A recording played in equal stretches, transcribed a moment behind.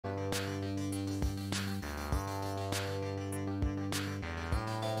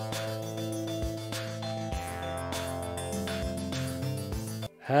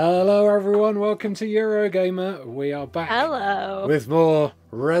Hello everyone, welcome to Eurogamer. We are back with more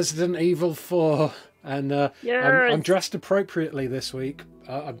Resident Evil 4 and I'm dressed appropriately this week.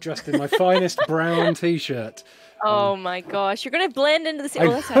 I'm dressed in my finest brown t-shirt. Oh my gosh, you're going to blend into the scene.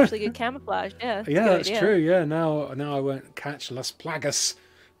 Oh, that's actually good camouflage. Yeah, that's true. Yeah, now I won't catch Las Plagas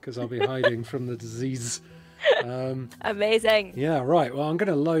because I'll be hiding from the disease. Amazing. Yeah, right. Well, I'm going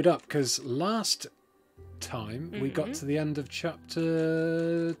to load up because last time we got to the end of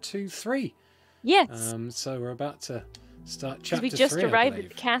chapter 2-3. Yes. So we're about to start chapter 3. We just arrived at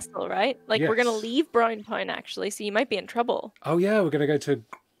the castle, right? Like, we're going to leave Brown Point, actually, so you might be in trouble. Oh, yeah, we're going to go to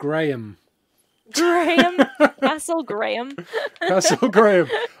Graham. Castle Graham. Castle Graham.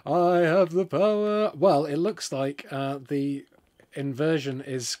 I have the power. Well, it looks like the inversion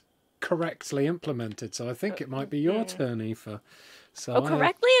is correctly implemented, so I think it might be your turn, Aoife. So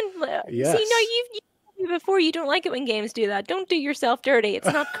correctly? Yes. See, no, you've before, you don't like it when games do that. Don't do yourself dirty. It's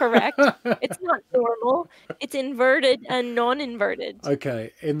not correct. It's not normal. It's inverted and non-inverted.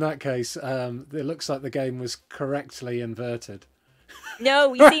 Okay, in that case, it looks like the game was correctly inverted.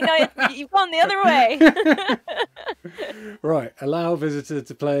 No, you see, now you've gone the other way. Right, allow visitor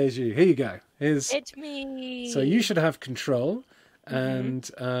to play as you. Here you go. It's me. So you should have control, and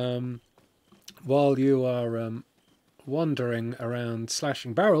while you are wandering around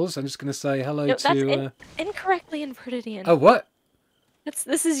slashing barrels, I'm just going to say hello to incorrectly inverted, Ian. Oh, what?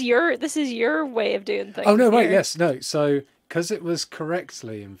 This is your way of doing things. Oh no, wait, yes, no. So because it was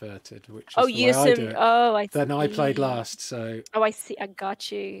correctly inverted, which is the way I do it. Oh, I see. Then I played last, so. Oh, I see. I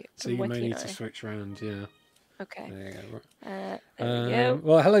got you. So you may need to switch around, yeah. Okay. There you go. There we go.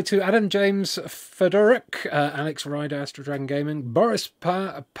 Well, hello to Adam, James, Fedoric, Alex Ryder, Astro Dragon Gaming, Boris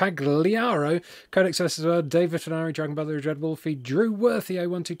Pagliaro, Codex SSR, David Fenari, Dragon Brother, Dread Wolfie, Drew Worthy,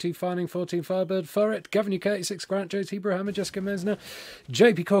 A122 Fining, 14 Firebird, Forret, Gavin UK86, Grant Jones, Hebrew Hammer, Jessica Mesner,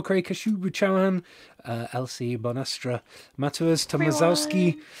 JP Corkery, Kashubu Chauhan, LC Bonastra, Matuas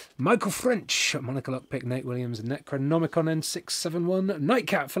Tomaszowski, Michael French, Monica Lockpick, Nate Williams, Necronomicon N671,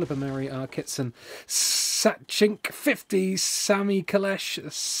 Nightcat, Philippa Mary, R. Kitson, Satchink 50, Sami Kalesh,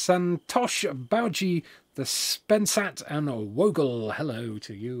 Santosh Bauji, the Spensat, and Wogel. Hello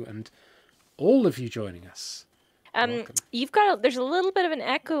to you and all of you joining us. You've got there's a little bit of an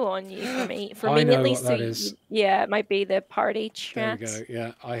echo on you for me know at least. What that is. Yeah, it might be the party chat. There we go.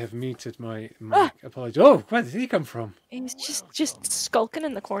 Yeah, I have muted my mic. Apologies. Oh, where did he come from? He's just skulking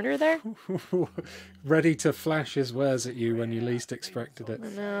in the corner there. Ready to flash his wares at you when you least expected it.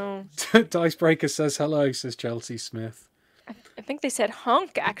 No. Dicebreaker says hello, says Chelsea Smith. I think they said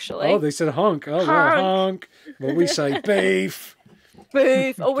honk, actually. Oh, they said honk. Oh, well, honk. Well, we say beef.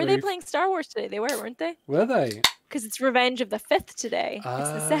 Beef. Oh, were they playing Star Wars today? They were, weren't they? Were they? Because it's Revenge of the 5th today. It's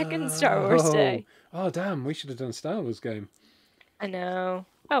the second Star Wars day. Oh, damn. We should have done a Star Wars game. I know.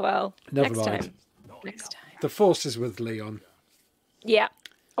 Oh, well. Never mind. Time. Next time. The Force is with Leon. Yeah.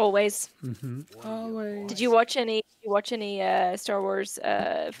 Always. Always. Did you watch any Star Wars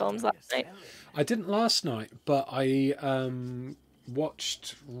films last night? I didn't last night, but I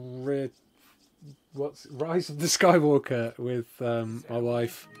watched Rise of the Skywalker with my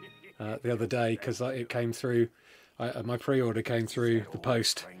wife the other day because it came through. My pre-order came through the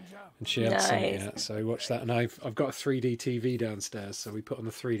post, and she hadn't seen it yet, so we watched that. And I've got a 3D TV downstairs, so we put on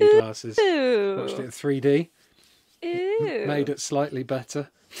the 3D glasses, watched it in 3D, made it slightly better.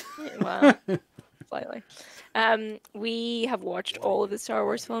 Wow, slightly. We have watched all of the Star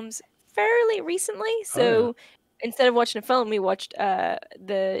Wars films fairly recently, so instead of watching a film, we watched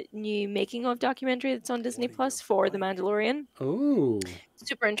the new making of documentary that's on Disney Plus for The Mandalorian. Oh,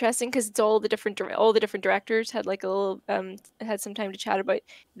 super interesting because it's all the different directors had like a little had some time to chat about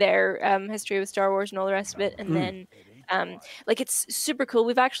their history with Star Wars and all the rest of it, and then like it's super cool.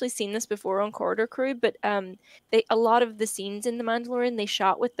 We've actually seen this before on Corridor Crew, but a lot of the scenes in The Mandalorian they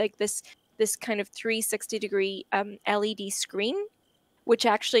shot with like this kind of 360-degree LED screen, which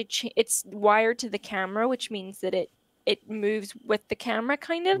actually it's wired to the camera, which means that it moves with the camera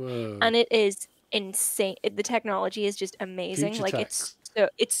kind of. Whoa. And it is insane. The technology is just amazing. Future like tech.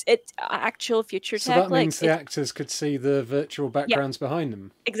 it's actual future tech. So that means the actors could see the virtual backgrounds behind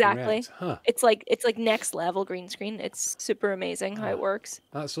them. Exactly. Huh. It's like next level green screen. It's super amazing how it works.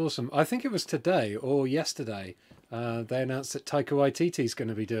 That's awesome. I think it was today or yesterday. They announced that Taika Waititi's going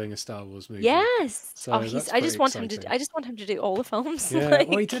to be doing a Star Wars movie. Yes. So I just want him to do all the films. Yeah. Like...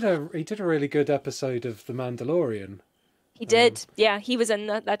 Well, he did a really good episode of The Mandalorian. He did. Yeah, he was in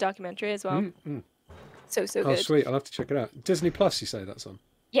that documentary as well. So good. Oh, sweet! I'll have to check it out. Disney Plus, you say that's on?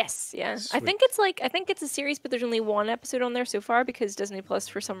 Yes, yeah. Sweet. I think it's a series, but there's only one episode on there so far because Disney Plus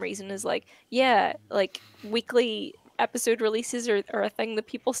for some reason is like weekly episode releases are a thing that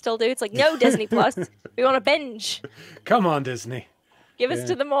people still do. It's like, no, Disney Plus, we want to binge. Come on, Disney. Give us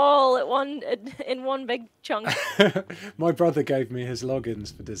to them all in one big chunk. My brother gave me his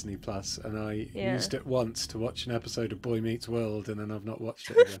logins for Disney Plus, and I used it once to watch an episode of Boy Meets World, and then I've not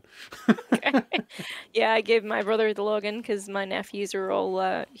watched it again. Yeah, I gave my brother the login because my nephews are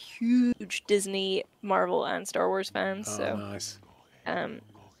all huge Disney, Marvel, and Star Wars fans. Oh, so nice.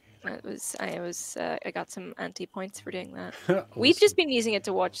 I got some anti-points for doing that. Awesome. We've just been using it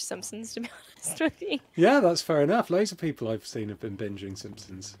to watch Simpsons, to be honest with you. Yeah, that's fair enough. Loads of people I've seen have been binging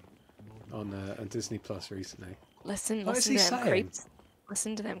Simpsons on Disney Plus recently. Listen to them creeps.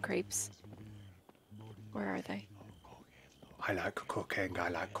 Listen to them creeps. Where are they? I like cooking.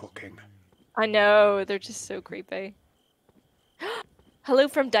 I know, they're just so creepy. Hello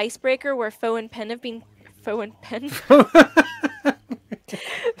from Dicebreaker, where Fo and Pen have been... Fo and Pen? Finn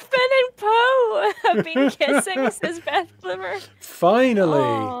and Poe have been kissing, says Beth Glimmer. Finally,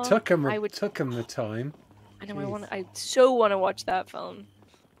 oh, took him the time. I know. I so want to watch that film.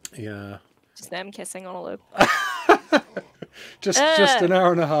 Yeah. Just them kissing on a loop. just an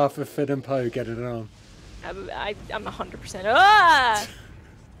hour and a half of Finn and Poe getting it on. I'm 100%.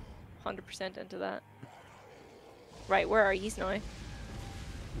 100% into that. Right, where are you now?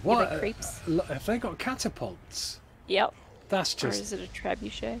 What? Creeps. Have they got catapults? Yep. That's just... Or is it a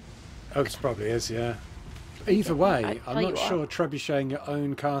trebuchet? Oh, it probably is, yeah. Either way, I'm not sure trebucheting your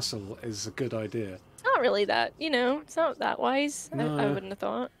own castle is a good idea. It's not really that, it's not that wise. No. I wouldn't have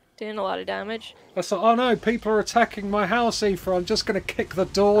thought. Doing a lot of damage. I thought, oh no, people are attacking my house, Aoife. I'm just going to kick the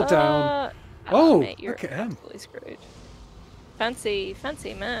door down. Mate, look at him. Totally screwed. Fancy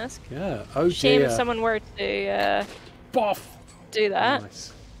mask. Yeah. Oh, shame if someone were to boff. Do that.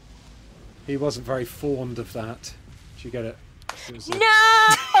 Nice. He wasn't very fond of that. Did you get it?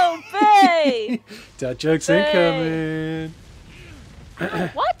 No, babe! Dad jokes incoming.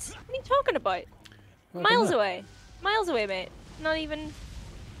 What? What are you talking about? Miles away, mate. Not even.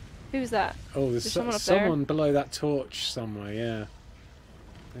 Who's that? Oh, there's someone below that torch somewhere. Yeah,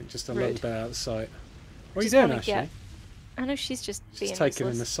 I think just a little bit out of sight. What are you doing, Ashley? I know she's just being taking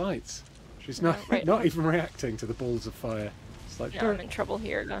in the sights. She's not even reacting to the balls of fire. It's like, no, I'm in trouble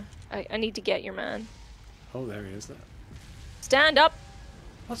here. I need to get your man. Oh, there he is. There. Stand up!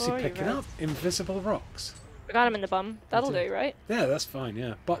 What's he picking up? Invisible rocks. I got him in the bum. That'll do, right? Yeah, that's fine,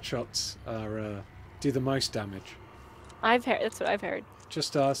 yeah. Butt shots are do the most damage. That's what I've heard.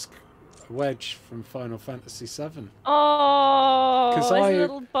 Just ask Wedge from Final Fantasy VII. Oh, his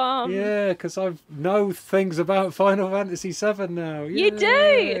little bum. Yeah, because I know things about Final Fantasy VII now. Yay. You do!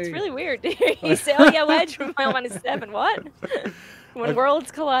 It's really weird. You say, oh yeah, Wedge from Final Fantasy VII. What? When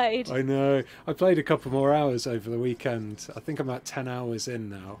worlds collide. I know. I played a couple more hours over the weekend. I think I'm about 10 hours in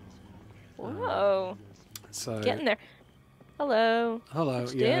now. Whoa. So getting there. Hello. Hello.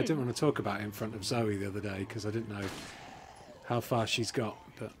 Yeah, I didn't want to talk about it in front of Zoe the other day because I didn't know how far she's got.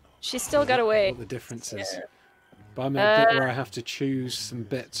 But she's still got away. What the difference is. But I'm at a bit where I have to choose some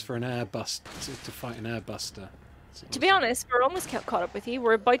bits for an airbuster to fight an airbuster. To be honest, we're almost caught up with you.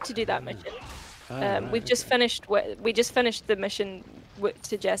 We're about to do that mission. We've just finished. We just finished the mission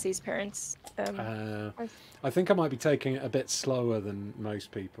to Jesse's parents. I think I might be taking it a bit slower than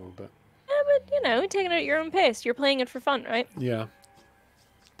most people, but. Yeah, but taking it at your own pace. You're playing it for fun, right? Yeah,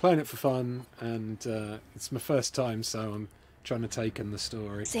 playing it for fun, and it's my first time, so I'm trying to take in the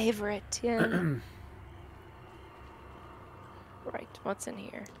story. Savor it, yeah. Right, what's in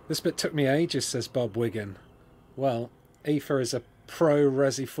here? This bit took me ages, says Bob Wigan. Well, Aoife is a pro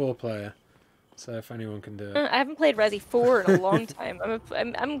Resi 4 player. So if anyone can do it. I haven't played Resi 4 in a long time.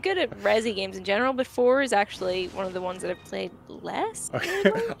 I'm good at Resi games in general, but 4 is actually one of the ones that I've played less.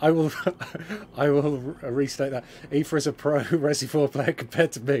 Okay, I will restate that. Aoife is a pro Resi 4 player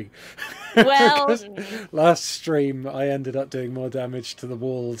compared to me. Well, last stream I ended up doing more damage to the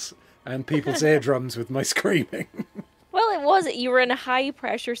walls and people's eardrums with my screaming. Well, you were in a high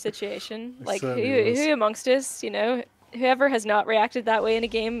pressure situation. Like who amongst us, whoever has not reacted that way in a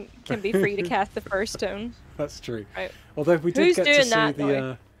game can be free to cast the first stone. That's true. Right. Although we did get to see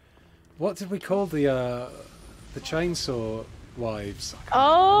the what did we call the chainsaw wives?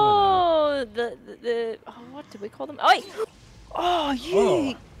 Oh, what did we call them? Oh,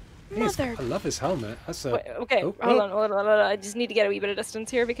 you mother! I love his helmet. That's a... Wait, okay, hold on. I just need to get a wee bit of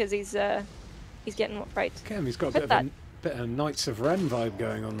distance here because he's getting right. Okay, he's got a bit of Knights of Ren vibe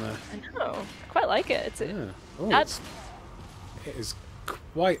going on there. I know. I quite like it. It is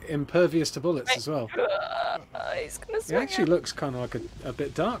quite impervious to bullets as well. He's gonna swing. He actually looks kind of like a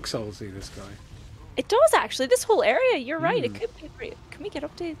bit Dark Souls-y, this guy. It does actually. This whole area, you're right. It could be. Can we get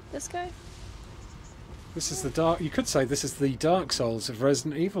up to this guy? This is the dark. You could say this is the Dark Souls of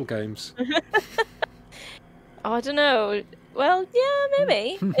Resident Evil games. Oh, I don't know. Well, yeah,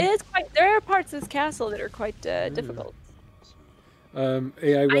 maybe. It is quite. There are parts of this castle that are quite difficult.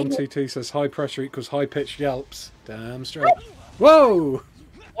 EA122 says high pressure equals high pitched yelps. Damn straight. Whoa!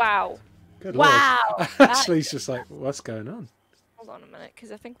 Wow. Good Wow. Lord. Actually, he's just like, what's going on? Hold on a minute,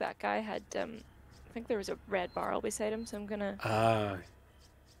 because I think that guy had. I think there was a red barrel beside him, so I'm gonna. Ah.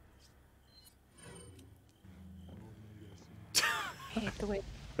 I hate the way.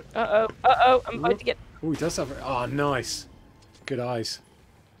 Uh-oh, I'm about to get... Oh, he does have... Oh, nice. Good eyes.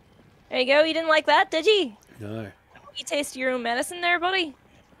 There you go, you didn't like that, did you? No. You taste your own medicine there, buddy?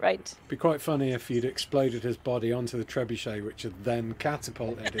 Right. Be quite funny if you'd exploded his body onto the trebuchet, which had then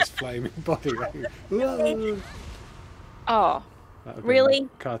catapulted his flaming body. Oh, really?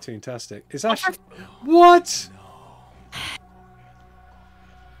 Cartoon-tastic. Is Ashley... What?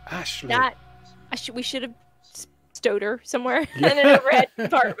 Ashley. That... we should have stowed her somewhere in an overhead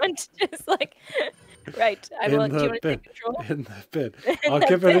compartment. Just like... Right, I will... Do you want to take control? In the bin. I'll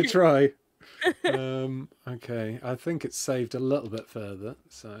give it a try. Okay, I think it's saved a little bit further,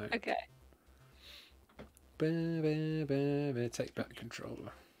 so... Okay. Take back control.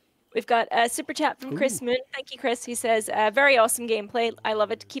 We've got a super chat from Chris Moon. Thank you, Chris. He says, very awesome gameplay. I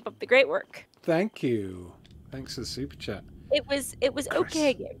love it. Keep up the great work. Thank you. Thanks for the super chat. It was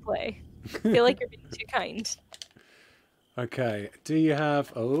okay gameplay. I feel like you're being too kind. Okay. Do you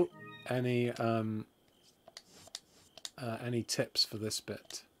have any tips for this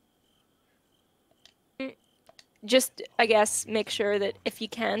bit? Just, I guess, make sure that if you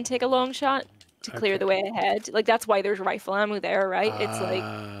can take a long shot to clear the way ahead. Like, that's why there's rifle ammo there, right? It's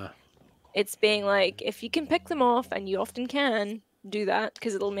like, it's being like, if you can pick them off, and you often can, do that,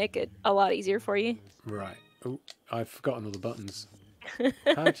 because it'll make it a lot easier for you. Right. Oh, I've forgotten all the buttons.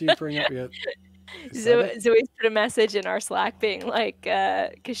 How do you bring up your... Zoe's put a message in our Slack being like,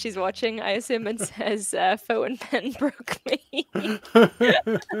 because she's watching, I assume, and says, "Foe and pen broke me."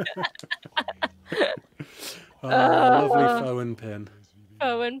 Lovely foe and pen.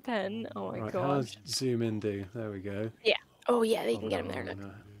 Foe and pen. Oh my god. How's zoom in do? There we go. Yeah. Oh yeah, they can get him there. Look.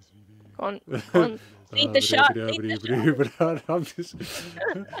 Go on. Go on. Lead the shot. I'm just...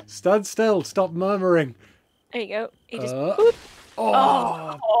 Stand still. Stop murmuring. There you go. He just...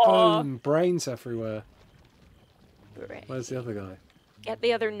 Boom! Brains everywhere. Right. Where's the other guy? Get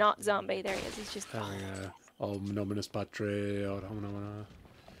the other not zombie. There he is. He's just... There we go. Omniminous battery.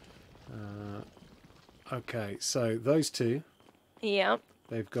 Okay, so those two. Yeah.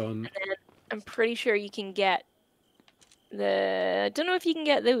 They've gone... And then I'm pretty sure you can get the... I don't know if you can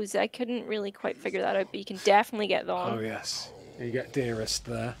get those. I couldn't really quite figure that out, but you can definitely get them. Oh, yes. You get Dearest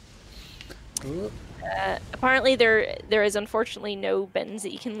there. Apparently there is unfortunately no bins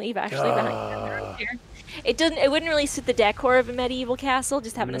that you can leave actually behind here. It wouldn't really suit the decor of a medieval castle,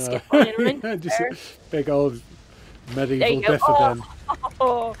 just having a skip on it around. Just a big old medieval biffa bin.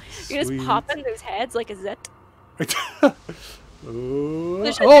 Oh, you're just popping those heads like a zit.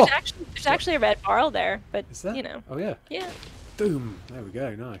 There's actually a red barrel there, but you know. Oh yeah. Yeah. Boom. There we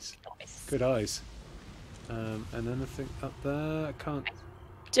go. Nice. Good eyes. And anything up there? I can't.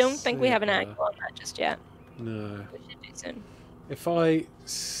 Don't think we have an angle on that just yet. No. We should do soon. If I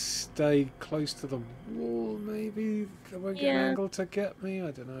stay close to the wall, maybe they won't get an angle to get me.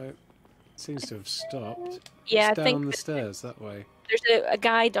 I don't know. It seems to have stopped. Yeah, it's I down think the stairs that way. There's a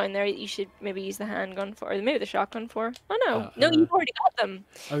guy down there that you should maybe use the handgun for, or maybe the shotgun for. Oh no, no, you've already got them.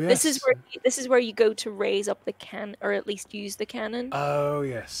 Oh yes. This is where you go to raise up the cannon, or at least use the cannon. Oh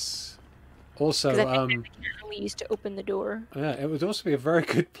yes. Also, I think the cannon we used to open the door. Yeah, it would also be a very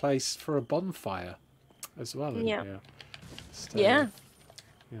good place for a bonfire, as well. Yeah. Yeah.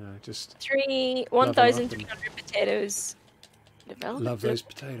 You know, just 1,300 potatoes. Love those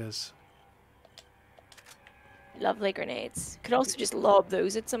potatoes. Lovely grenades. Could also just lob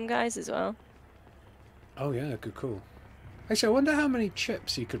those at some guys as well. Oh yeah, good call. Actually, I wonder how many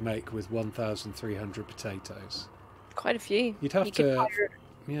chips you could make with 1,300 potatoes. Quite a few. You'd have to.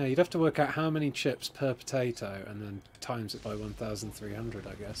 Yeah, you'd have to work out how many chips per potato and then times it by 1,300,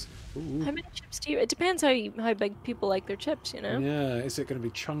 I guess. Ooh. How many chips do you... It depends how big people like their chips, you know? Yeah, is it going to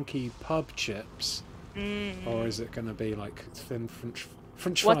be chunky pub chips? Or is it going to be like thin French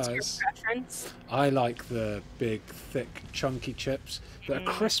fries? What's your preference? I like the big, thick, chunky chips that are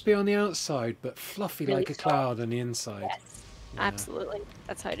crispy on the outside but fluffy really like a cloud on the inside. Yes, absolutely.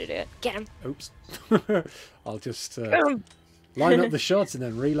 That's how to do it. Get him. Oops. I'll just... line up the shots and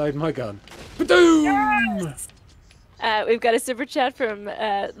then reload my gun. Ba-doom! Yes! We've got a super chat from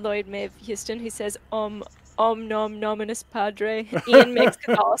Lloyd Maeve Houston who says, nom nominous padre. Ian makes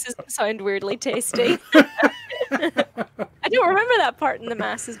Catholicism sound weirdly tasty. I don't remember that part in the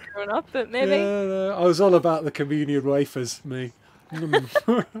masses growing up, but maybe. Yeah, no, I was all about the communion wafers, me.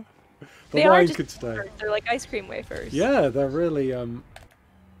 The They are wine just could stay. wafers. They're like ice cream wafers. Yeah, they're really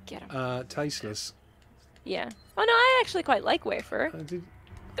Get 'em. tasteless. Yeah. Oh no, I actually quite like wafer.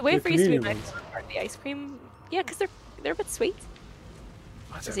 The wafer used to be my favorite part of the ice cream. Yeah, because they're a bit sweet.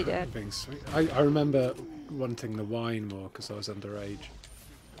 I Is don't he remember dead? being sweet. I remember wanting the wine more because I was underage.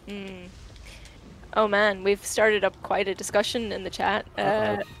 Mm. Oh man, we've started up quite a discussion in the chat.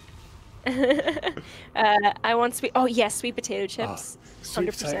 I want sweet. Oh yes, sweet potato chips. Sweet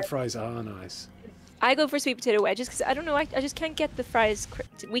 100%. potato fries are nice. I go for sweet potato wedges because I don't know. I just can't get the fries.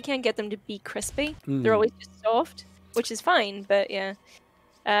 We can't get them to be crispy. They're always just soft, which is fine. But yeah,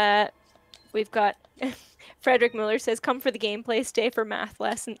 we've got Frederick Muller says, "Come for the gameplay, stay for math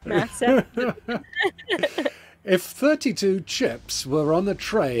lesson." Math set. If 32 chips were on a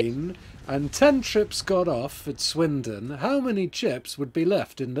train and 10 chips got off at Swindon, how many chips would be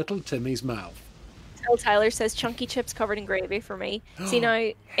left in little Timmy's mouth? Phil Tyler says, "Chunky chips covered in gravy for me." See now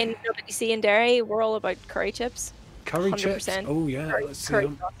in WC and Derry, we're all about curry chips. Curry chips? 100%. Oh yeah, let's see. Curry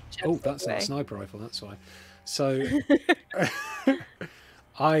chips, Oh, that's by not the a sniper rifle, that's why. So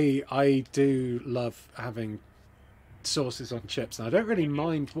I do love having sauces on chips, and I don't really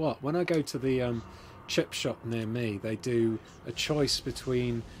mind what. When I go to the chip shop near me, they do a choice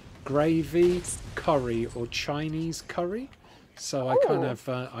between gravy, curry, or Chinese curry. So I kind of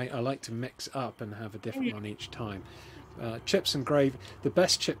I like to mix up and have a different one each time. Chips and gravy. The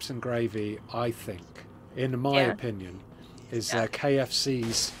best chips and gravy, I think, in my opinion, is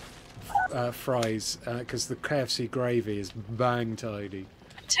KFC's fries, because the KFC gravy is bang tidy.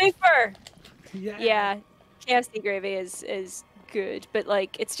 Twofer. Yeah. Yeah, KFC gravy is good, but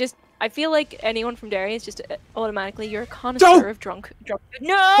like it's just I feel like anyone from Derry is just automatically you're a connoisseur of drunk.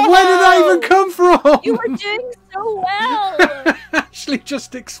 No. Where did that even come from? You were doing so well. Ashley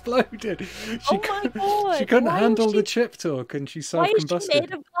just exploded. Oh my god! She couldn't handle the chip talk, and she self-combusted. Why is she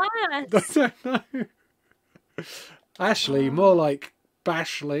made of glass? I don't know. Ashley, more like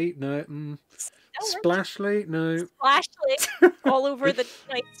Bashley. No. Splashly? No. Splashly. All over the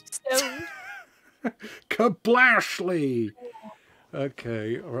nice stone. Kablashly.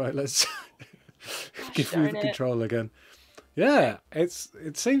 Okay, all right, let's give you the control again. Yeah,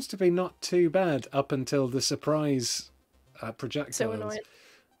 it seems to be not too bad up until the surprise projectiles. So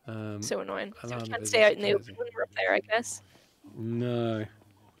annoying. So annoying. So we can't the stay out in the open when we're up there, I guess. No.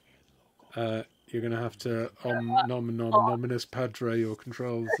 You're going to have to nominous padre your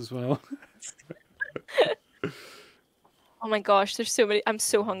controls as well. Oh my gosh, there's so many. I'm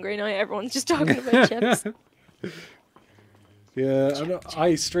so hungry now. Everyone's just talking about chips. Yeah,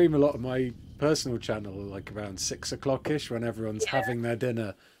 I stream a lot of my personal channel like around 6 o'clock-ish when everyone's having their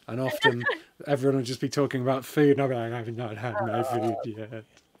dinner, and often everyone will just be talking about food and I'm like, I've not had my food yet.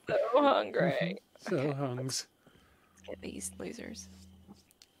 So hungry. So hungs. Let's get these losers.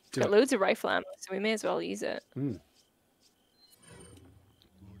 Got loads of rifle ammo, so we may as well use it.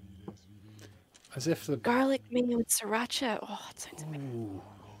 As if the garlic mayo with sriracha. Oh, it sounds amazing.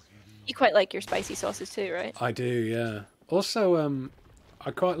 You quite like your spicy sauces too, right? I do, yeah. Also,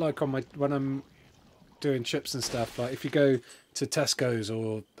 I quite like when I'm doing chips and stuff. Like if you go to Tesco's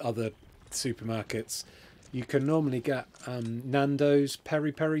or other supermarkets, you can normally get Nando's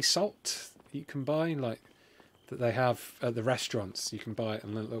peri peri salt. You can buy like that they have at the restaurants. You can buy it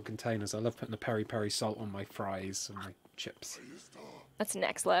in little containers. I love putting the peri peri salt on my fries and my chips. That's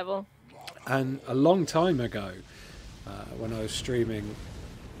next level. And a long time ago, when I was streaming,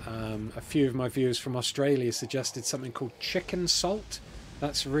 a few of my viewers from Australia suggested something called chicken salt.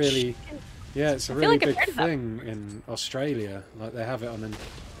 That's really, it's a really big thing in Australia. Like they have it on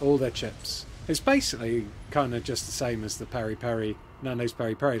all their chips. It's basically kind of just the same as the peri peri, Nando's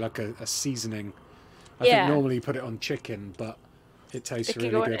peri peri, like a seasoning. I think normally you put it on chicken, but it tastes really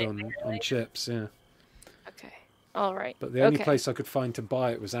good on chips. Yeah. Okay. All right. But the only place I could find to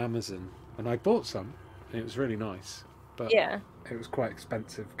buy it was Amazon, and I bought some, and it was really nice. But it was quite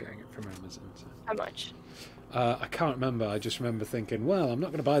expensive getting it from Amazon. So. How much? I can't remember. I just remember thinking, well, I'm not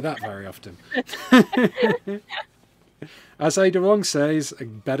going to buy that very often. As Ada Wong says,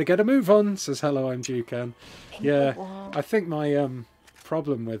 better get a move on, says hello, I'm Dukan. Yeah, I think my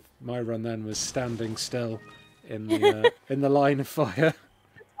problem with my run then was standing still in the line of fire.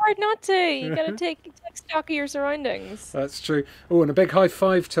 Hard not to. You gotta take stock of your surroundings. That's true. Oh, and a big high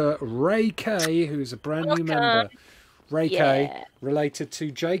five to Ray K, who's a brand new member. Ray K, related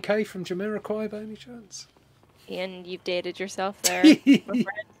to JK from Jamiroquai by any chance? And you've dated yourself there.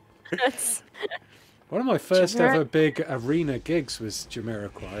 One of my first ever big arena gigs was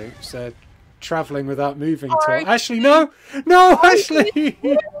Jamiroquai. It was travelling without moving tour. Ashley, no! No, Ashley!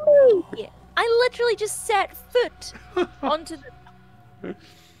 I literally just set foot onto the...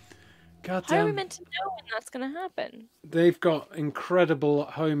 Goddamn. How are we meant to know when that's going to happen? They've got incredible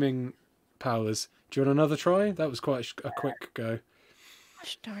homing powers. Do you want another try? That was quite a quick go.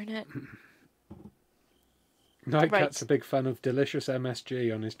 Gosh darn it. Nightcat's a big fan of delicious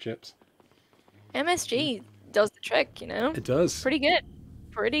MSG on his chips. MSG does the trick, you know? It does. Pretty good.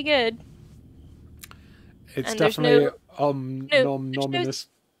 Pretty good. It's and definitely ominous.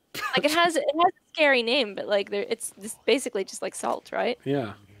 Like it has a scary name, but like it's basically just like salt, right?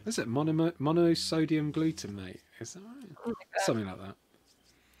 Yeah. Is it monosodium glutamate? Is that right? Oh something like that.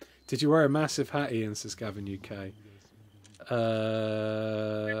 Did you wear a massive hat, Ian, says Gavin UK?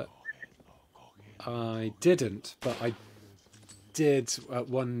 I didn't, but I did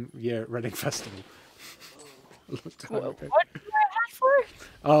 1 year at Reading Festival. What did I have for?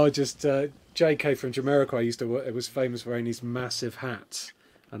 Oh, just JK from Jamiroquai used to. It was famous for wearing these massive hats,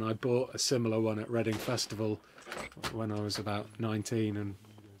 and I bought a similar one at Reading Festival when I was about 19 and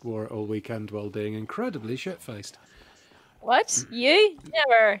wore it all weekend while being incredibly shit-faced. What? You?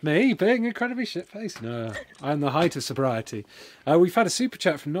 Never. Me being incredibly shit-faced? No, I'm the height of sobriety. We've had a super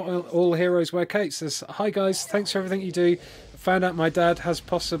chat from Not All Heroes Wear Capes. Says, hi guys, thanks for everything you do. Found out my dad has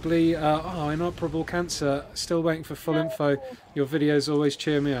possibly inoperable cancer. Still waiting for full info. Your videos always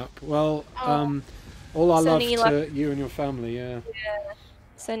cheer me up. Well, all our love to you and your family. Yeah.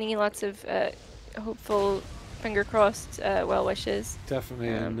 Sending you lots of hopeful, finger crossed, well wishes. Definitely,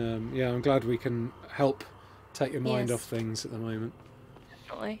 and yeah, I'm glad we can help take your mind off things at the moment.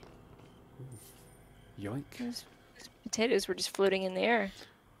 Definitely. Yoink. Those potatoes were just floating in the air.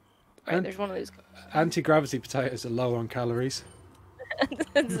 Right, there's one of those. Anti-gravity potatoes are low on calories.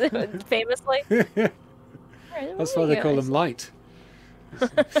 Famously. That's why they call them light.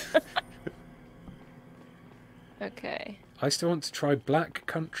 Okay. I still want to try Black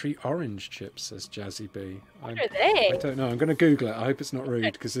Country Orange chips, says Jazzy B. What are they? I don't know. I'm going to Google it. I hope it's not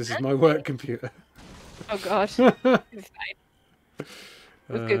rude, because this is my work computer. Oh, God. We've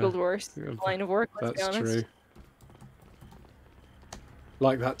Googled worse. Line of work, let's be honest. That's true.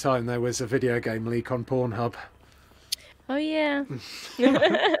 Like that time there was a video game leak on Pornhub. Oh, yeah.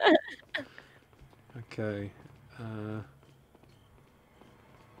 Okay.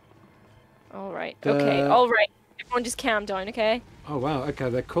 All right. Okay, all right. Everyone just calm down, okay? Oh, wow. Okay,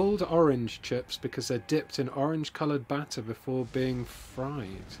 they're called orange chips because they're dipped in orange-coloured batter before being fried.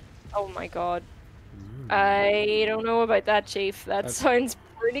 Oh, my God. I don't know about that, Chief. That sounds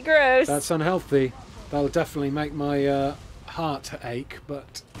pretty gross. That's unhealthy. That'll definitely make my heart ache,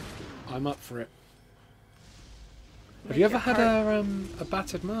 but I'm up for it. Have you ever had a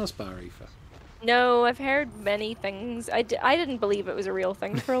battered Mars bar, Aoife? No, I've heard many things. I didn't believe it was a real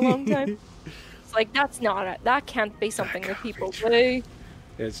thing for a long time. It's like, that can't be something that people do.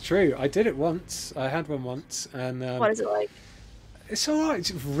 It's true. I did it once. I had one once. And what is it like? It's alright.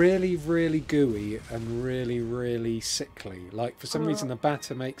 It's really, really gooey and really, really sickly. Like, for some reason, the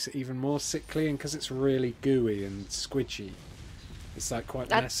batter makes it even more sickly, and because it's really gooey and squidgy, it's like quite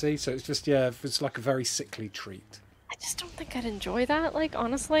messy. So it's just, yeah, it's like a very sickly treat. I just don't think I'd enjoy that. Like,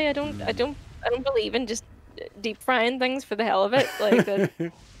 honestly, I don't believe in just deep frying things for the hell of it. Like that.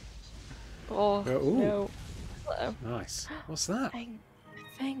 Oh no. Hello. Nice. What's that? Thing.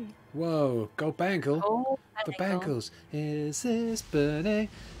 Whoa, gold bangle. Oh, the bangles. Is this burning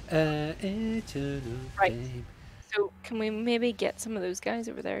an eternal flame? So can we maybe get some of those guys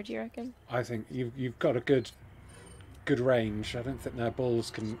over there? Do you reckon? I think you've got a good range. I don't think their balls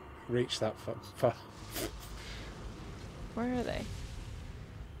can reach that far. Where are they?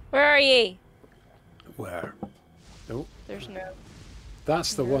 Where are ye? Where? Oh. There's no.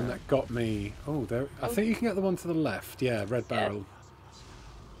 That's the one that got me. Oh, there. I think you can get the one to the left. Yeah, red barrel.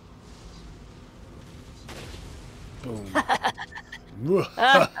 Boom.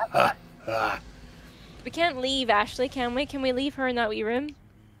 We can't leave Ashley, can we? Can we leave her in that wee room?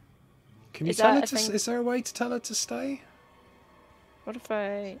 Can you tell her to? Is there a way to tell her to stay? What if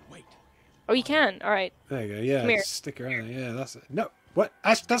I wait? Oh, you can. All right. There you go. Yeah, stick around. Yeah, that's it. No, what?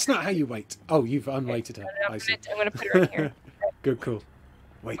 Ash, that's not how you wait. Oh, you've unweighted her. I'm gonna put her in here. Good call.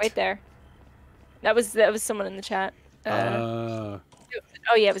 Wait there. That was someone in the chat. Oh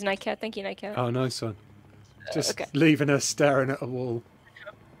yeah, it was Nightcat. Thank you, Nightcat. Oh, nice one. Just leaving her staring at a wall.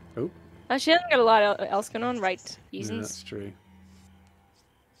 Oh. She hasn't got a lot else going on, right? Yeah, that's true.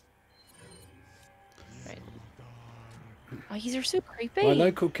 Right. Oh, these are so creepy. My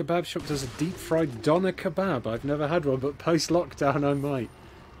local kebab shop does a deep-fried doner kebab. I've never had one, but post-lockdown I might.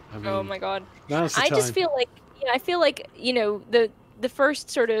 I mean, Oh my God. now's the I time. just feel like, I feel like, the first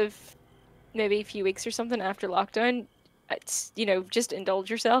sort of maybe a few weeks or something after lockdown, it's, just indulge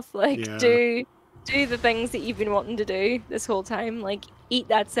yourself. Like, Yeah. do the things that you've been wanting to do this whole time. Like, eat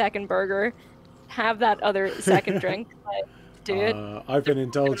that second burger, have that other second drink. Like, do it. I've been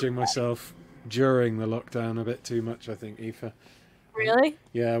indulging myself during the lockdown a bit too much, I think, Aoife. Really?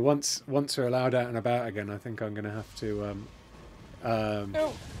 Yeah, once we're allowed out and about again, I think I'm going to have to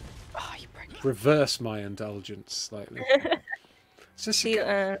No. Oh, you prick. reverse my indulgence slightly. It's just See,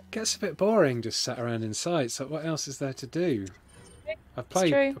 gets a bit boring just sat around inside. So what else is there to do? I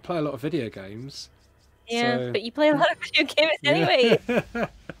play a lot of video games. Yeah, so... but you play a lot of video games anyway.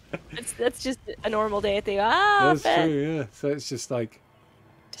 That's just a normal day at the office. That's true, yeah. So it's just like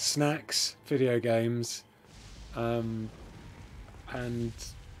snacks, video games, and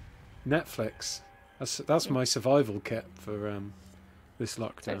Netflix. That's my survival kit for this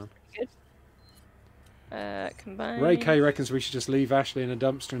lockdown. Good. Combine. Ray K reckons we should just leave Ashley in a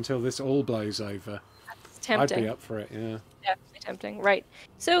dumpster until this all blows over. That's tempting. I'd be up for it, yeah. Definitely tempting. Right.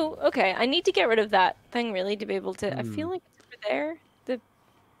 So, okay, I need to get rid of that thing really to be able to. I feel like it's over there.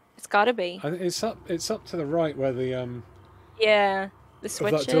 It's got to be. It's up to the right where the Yeah, the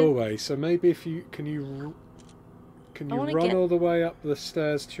switch. Of that doorway. So maybe if you can you run all the way up the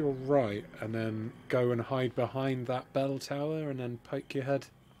stairs to your right and then go and hide behind that bell tower and then poke your head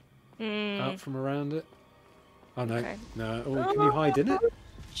out from around it. Oh no, okay. no. Oh, can you hide in it?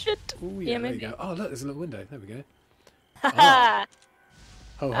 Shit. Oh yeah, maybe. There you go. Oh look, there's a little window. There we go. Ha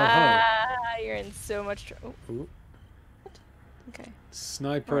Ho ho ho. You're in so much trouble. Ooh. Okay.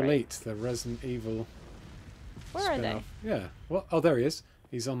 Sniper Elite, the Resident Evil. Where are they? Spin-off. Yeah. What? Oh, there he is.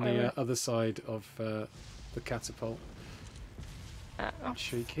 He's on the other side of the catapult.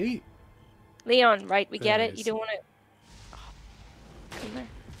 Cheeky. Leon, right? We There get it it. is. You don't want to. Come there.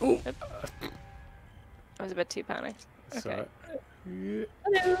 Oh. I was a bit too panicked. Okay. Yeah.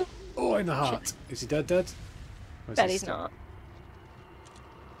 Hello. Oh, in the heart. Is he dead? Or is Bet he he's still- not.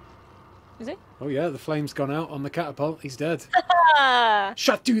 Is he? Oh yeah, the flame's gone out on the catapult. He's dead. Ah!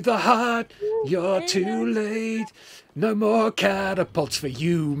 Shot to the heart. You're too late. No more catapults for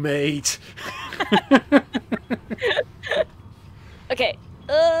you, mate. Okay.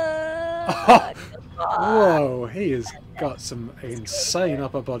 Whoa, he has got some insane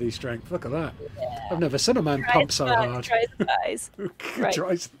upper body strength. Look at that. Yeah. I've never seen a man pump so hard. Tries the thighs. Right.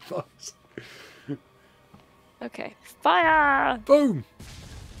 Tries the thighs. Okay. Fire! Boom.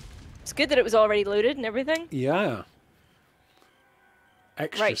 It's good that it was already loaded and everything. Yeah.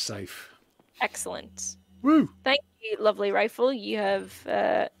 Extra Right. safe. Excellent. Woo. Thank you, lovely rifle. You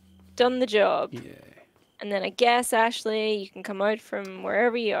have done the job. Yeah. And then I guess, Ashley, you can come out from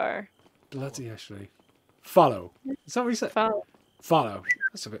wherever you are. Bloody Ashley. Follow. Is that what you said? Follow. Follow.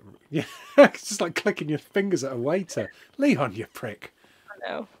 That's a bit... Yeah. It's just like clicking your fingers at a waiter. Leon, you prick. I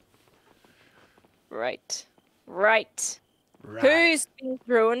know. Right. Right. Right. Who's been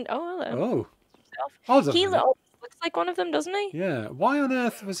thrown? Oh, hello. Oh. Hold on a He minute. looks like one of them, doesn't he? Yeah. Why on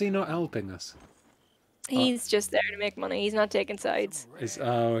earth was he not helping us? He's just there to make money. He's not taking sides. He's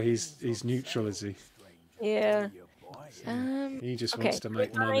neutral, is he? Yeah. He just okay. wants to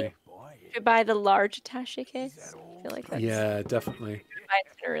make Should we money. Should we buy the large attache case? I feel like that's... Yeah, definitely. Buy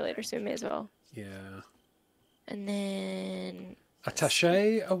it sooner or later, so we may as well. Yeah. And then...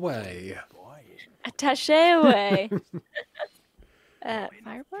 Attache away. Attache away.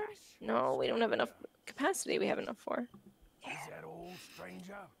 Firebar? No, we don't have enough capacity. We have enough for. Is that old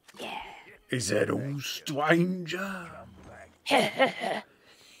stranger? Yeah. Is that old stranger? Thank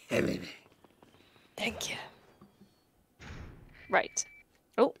you. Right.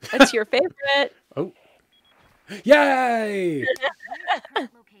 Oh, that's your favorite. Oh. Yay!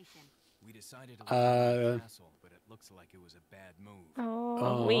 We decided to Uh, leave the castle, but it looks like it was a bad move.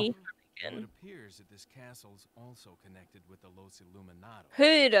 Oh, Oh. we. It appears that this castle's also connected with the Los Illuminados.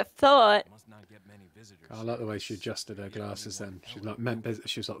 Who'd have thought? Must not get many visitors. I like the way she adjusted her glasses then. She's not meant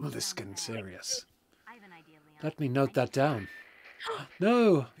she was like, oh, this is getting serious. I have an idea, Leon. Let me note that down.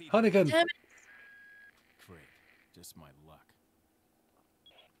 No! Hunnigan! Damn it. Frick, just my luck.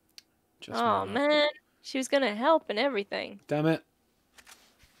 Just Oh, me. man. She was going to help and everything. Damn it.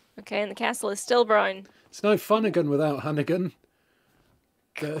 Okay, and the castle is still brown. It's no Funnigan without Hunnigan.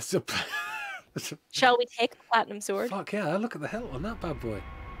 There's a... Shall we take the platinum sword? Fuck yeah, look at the hilt on that bad boy.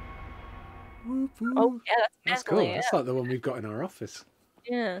 Whoop, whoop. Oh, yeah, That's cool. definitely That's like the one we've got in our office.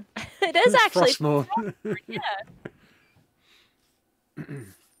 Yeah. It is actually. Frostmourne. Yeah.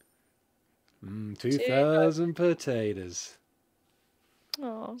 2,000 potatoes.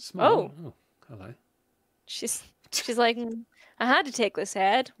 Oh. Small. Oh. Oh, hello. She's like, I had to take this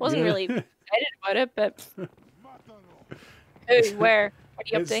head. Wasn't Yeah. really excited about it, but... Oh, where? What are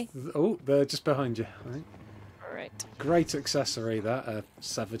you up to? Oh, they're just behind you. I think. Alright. Great accessory, that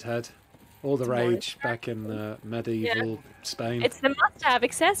severed head. All the rage back in medieval Spain. It's the must-have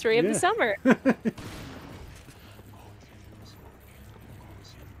accessory of the summer.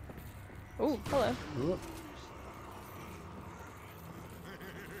 Oh, hello. Oh.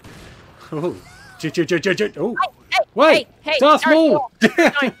 Oh. Oh. Wait! Hey, Darth Maul! Put her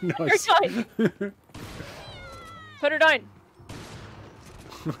down. Nice. Put her down.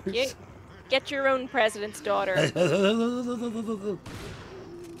 Get your own president's daughter.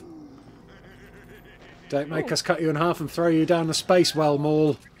 Don't make us cut you in half and throw you down the space well,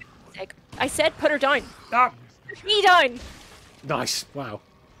 Maul. I said put her down. Ah. Put me down. Nice. Wow.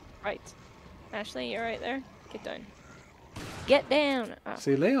 Right. Ashley, you're right there. Get down. Get down. Oh.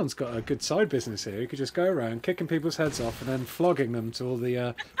 See, Leon's got a good side business here. He could just go around kicking people's heads off and then flogging them to all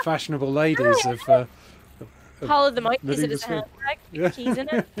the fashionable ladies of Hollow them out, use it medieval as a Spain. handbag, Yeah. keys in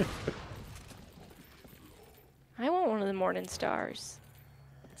it. I want one of the morning stars.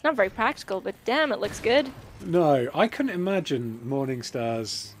 It's not very practical, but damn, it looks good. No, I couldn't imagine Morning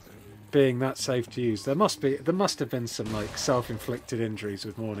Stars being that safe to use. There must have been some like self-inflicted injuries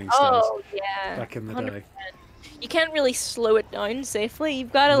with Morning Stars Oh, yeah. back in the 100%. day. You can't really slow it down safely.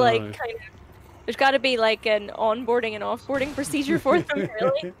 You've got to, No. like, kind of... There's got to be, like, an onboarding and offboarding procedure for them,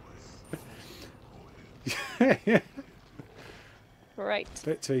 really. Right.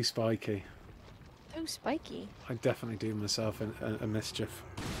 Bit too spiky. Oh, spiky. I definitely do myself a mischief.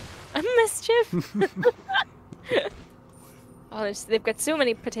 A mischief? Oh, they've got so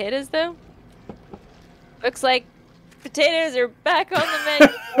many potatoes, though. Looks like potatoes are back on the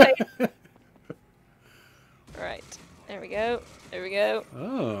menu. Right. There we go. There we go.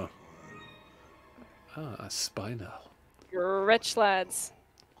 Oh. Ah, a spinel. Rich lads.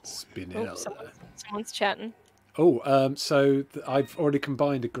 Spinel. Oh, someone's chatting. Oh, so I've already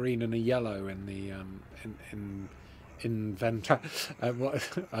combined a green and a yellow in the in Ventra.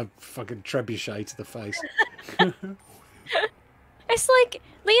 What a fucking trebuchet to the face. It's like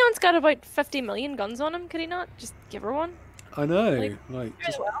Leon's got about 50 million guns on him. Could he not just give her one? I know. Like, Like,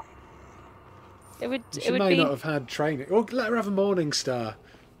 as well. It would. she It would may be. not have had training. Or let her have a Morning Star.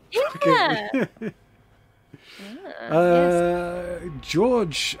 Yeah. Yes.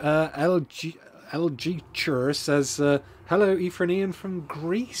 George LG Chur says, "Hello, Aoife and Ian from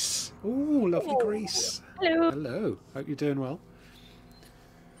Greece. Oh, lovely Greece. Hello. Hello. Hope you're doing well."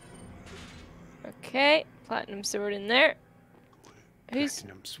 Okay, platinum sword in there. Who's?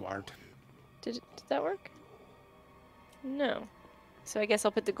 Platinum sword. Did that work? No. So I guess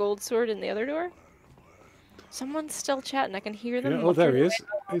I'll put the gold sword in the other door. Someone's still chatting. I can hear them. Yeah, oh, there he muttering is. away.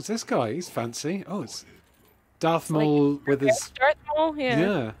 Who's this guy? He's fancy. Oh, it's Darth Like- Maul with his. Darth Maul? Yeah.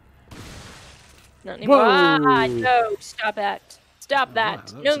 Yeah. Not anymore. Whoa! Ah, no! Stop that! Stop Wow, that!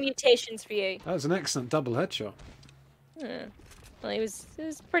 that No was a- mutations for you. That was an excellent double headshot. Hmm. Well, it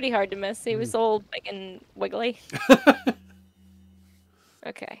was pretty hard to miss. He Hmm. was all big and wiggly.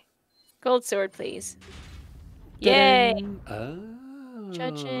 Okay. Gold sword, please. Yay! Oh.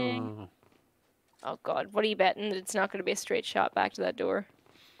 Cha-ching. Oh god, what are you betting that it's not going to be a straight shot back to that door?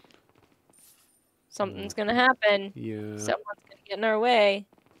 Something's going to happen. Yeah. Someone's going to get in our way.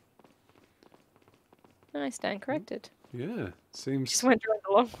 I stand corrected. Yeah. Seems. Just went around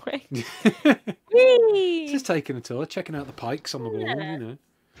the long way. Whee! Just taking a tour, checking out the pikes on the wall, Yeah. you know.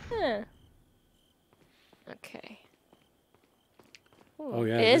 Huh. Okay. Ooh, Oh,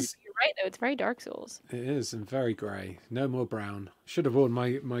 yeah, It this- is. You're right, though. It's very Dark Souls. It is, and very grey. No more brown. Should have worn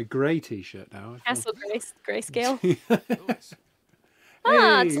my grey t-shirt now. I feel- Castle Grayscale. Lewis,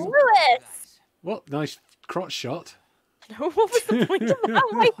 Ah, it's Hey. Lewis! What nice crotch shot. What was the point of that?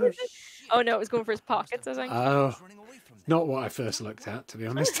 Why was it? Oh no, it was going for his pockets, I think. Oh, running away from them. not what I first looked at, to be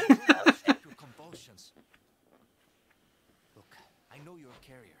honest. Your convulsions. Look, I know you're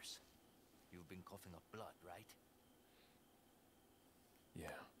carriers. You've been coughing up blood, right? Yeah.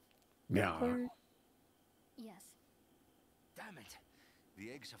 Yeah. Yes. Damn it.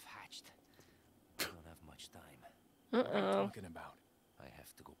 The eggs have hatched. I don't have much time. Uh-oh. Talking about. I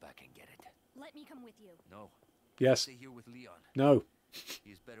have to go back and get it. Let me come with you. No. Yes. Stay here with Leon. No.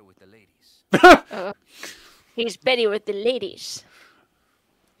 He's better with the ladies. He's Betty with the ladies.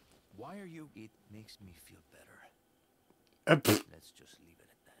 Why are you? It makes me feel better. Pfft. Let's just leave it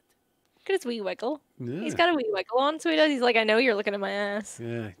at that. Look at his wee wiggle. Yeah. He's got a wee wiggle on, so he does. He's like, I know you're looking at my ass.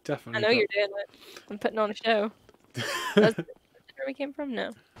 Yeah, I definitely. know you're doing it. I'm putting on a show. That's where we came from?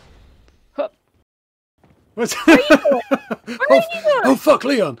 No. Hup. What's... Where are you going? Oh, fuck,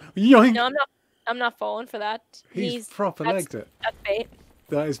 Leon! Yoink! No, I'm not falling for that. He's proper legged it. That's bait.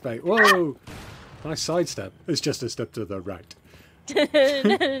 That is bait. Whoa! Nice sidestep. It's just a step to the right. Put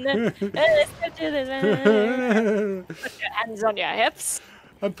your hands on your hips.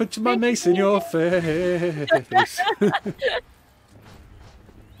 I'm putting my mace in your face.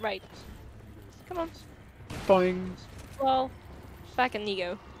 Right. Come on. Boing. Well, back in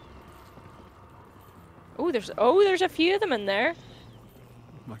you go. There's a few of them in there.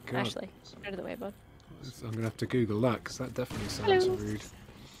 Oh my god. Ashley, out of the way, bud. I'm gonna have to Google that because that definitely sounds Hello. rude.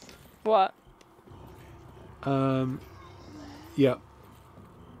 What? Yeah.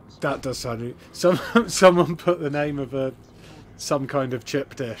 That does sound rude. Someone put the name of some kind of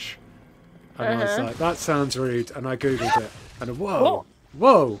chip dish. And I was like, that sounds rude. And I Googled it. And whoa.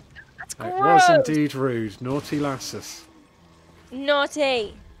 That's It gross. was indeed rude. Naughty lasses.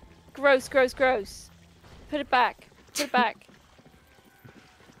 Naughty. Gross, gross, gross. Put it back. Put it back.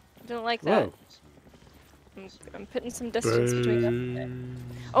 I don't like that. Whoa. I'm putting some distance between them.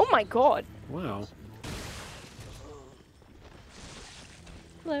 Oh my god. Wow.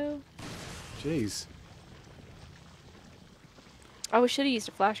 Hello. Jeez. Oh, we should have used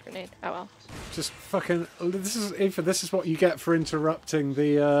a flash grenade. Oh well. Just fucking. This is what you get for interrupting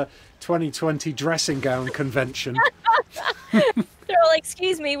the 2020 dressing gown convention. They're all like,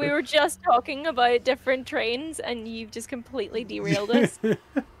 excuse me, we were just talking about different trains and you've just completely derailed us.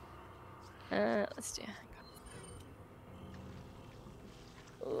 Let's do.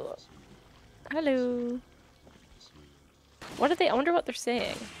 Ugh. Hello. What are they? I wonder what they're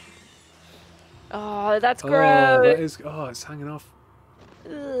saying. Oh, that's gross. Oh, that is. Oh, it's hanging off.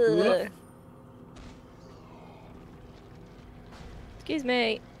 Ugh. Excuse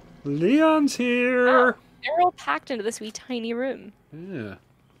me. Leon's here. Oh, they're all packed into this wee tiny room. Yeah.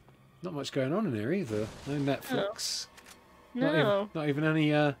 Not much going on in here either. No Netflix. No. Not even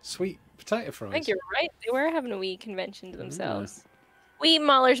any sweet potato fries. I think you're right. They were having a wee convention to themselves. Wee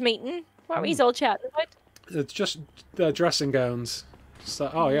Mahler's meeting. What were we all chatting about? It's just dressing gowns. Just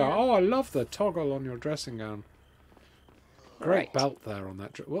like, oh yeah. Oh, I love the toggle on your dressing gown. Great Right. belt there on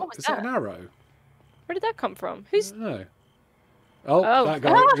that. What was is that? that? An arrow? Where did that come from? Who's? No. Oh, Oh. that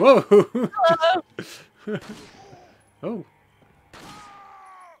guy. Ah! Whoa. Hello. Oh.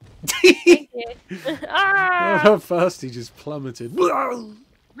 Thank you. Ah! At first he just plummeted.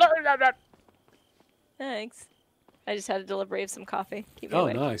 Thanks. I just had a delivery of some coffee. Keep me Oh,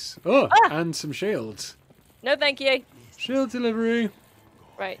 away. nice. Oh, and some shields. No, thank you. Shield delivery.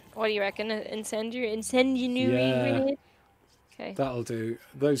 Right. What do you reckon? Incendiary Yeah. grenade? Okay. That'll do.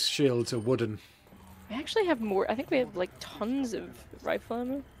 Those shields are wooden. We actually have more. I think we have like tons of rifle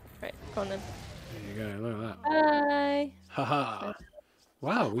ammo. Right. Go on then. There you go. Look at that. Bye. Haha.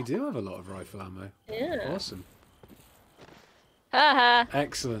 Wow, we do have a lot of rifle ammo. Yeah. Awesome. Haha.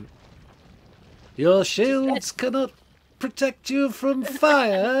 Excellent. Your shields cannot protect you from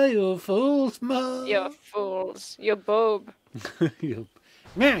fire, you fools. You fools. You boob. you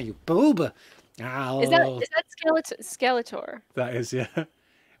boob. Ow. Is that Skeletor? That is, yeah.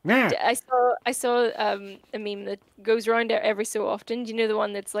 I saw a meme that goes around there every so often. Do you know the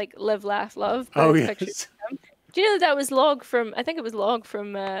one that's like live, laugh, love? But Oh, it's yes. pictures of them? Do you know that was log from? I think it was log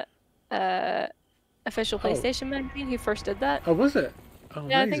from official PlayStation magazine who first did that. Oh, was it? Oh,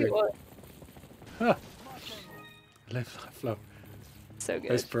 Yeah, amazing. I think it was. Huh. Live, laugh, love. So good.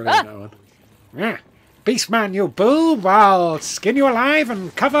 That's brilliant, that one. Yeah. Beastman, you boob, I'll skin you alive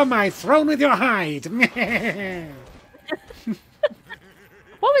and cover my throne with your hide.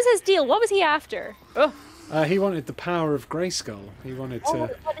 What was his deal? What was he after? Oh, He wanted the power of Grayskull. He wanted to,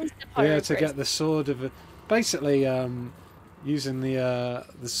 what is the power of to get the sword of, basically using the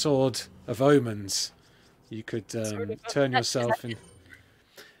sword of omens. You could turn yourself in.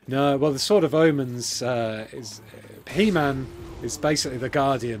 No, well, the sword of omens is He-Man is basically the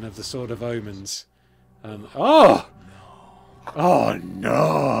guardian of the sword of omens. Oh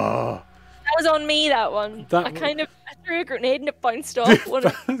no! That was on me. That one. That I kind of threw a grenade and it bounced off. One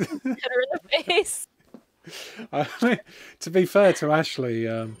of hit her in the face. To be fair to Ashley,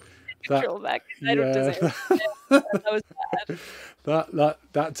 that Control back. I don't deserve it. That was bad.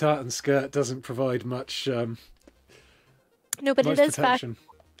 that tartan skirt doesn't provide much No, but much it is fashion.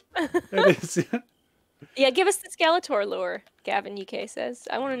 protection. It is. Yeah. Yeah, give us the Skeletor lore. Gavin UK says.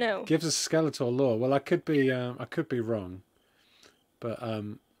 I want to know. Gives us Skeletor lore. Well, I could be wrong, but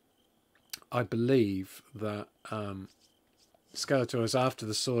I believe that Skeletor is after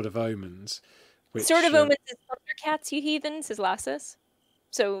the Sword of Omens. Which, Sword of Omens is Thundercats, you heathens, is Lassus.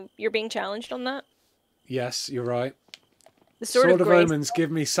 So you're being challenged on that. Yes, you're right. The Sword of of Grace. Omens, give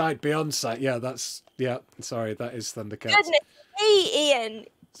me sight beyond sight. Yeah, sorry, that is Thundercats. Goodness, hey Ian,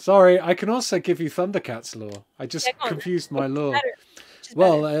 Sorry, I can also give you Thundercats lore. I just Yeah, go on. confused my lore. Better. Which is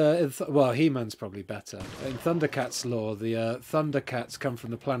Well, better. well, He-Man's probably better. In Thundercats lore, the Thundercats come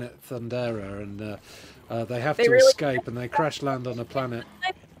from the planet Thundera, and they have They to really- escape, and they crash land on a planet.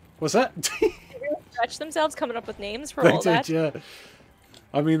 What's that? They really stretch themselves coming up with names for They all did, that. yeah.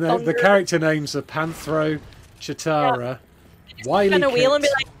 I mean, the Thunder. character names are Panthro, Chitara, Wily Spin a wheel and be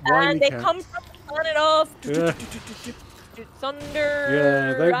Cat, like, Wily and they Cat. come from the planet of Yeah. Thunder.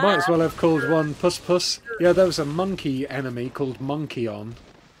 Yeah, they might as well have called one Puss Puss. Yeah, there was a monkey enemy called Monkeyon.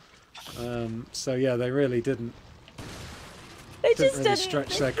 So yeah, they really didn't They just really didn't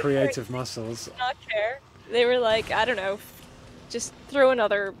stretch they their just creative muscles. did not care. They were like, I don't know, just throw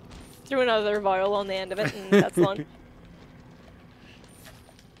another vowel on the end of it, and that's one.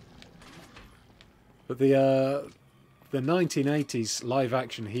 But the 1980s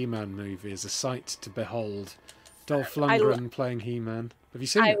live-action He-Man movie is a sight to behold. Dolph Lundgren playing He-Man. Have you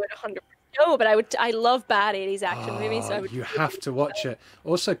seen I it? would 100%. No, but I love bad 80s action movies, so I would. You have to watch it.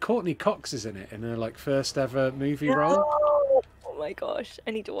 Also, Courtney Cox is in it in her like first ever movie role. Oh my gosh,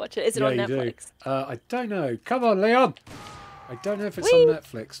 I need to watch it. Is it Yeah, on you do. Netflix? I don't know. Come on, Leon. I don't know if it's on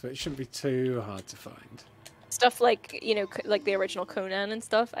Netflix, but it shouldn't be too hard to find. Stuff like, you know, like the original Conan and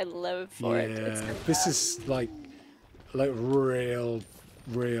stuff. I live for it. It's Yeah, so this bad. is like real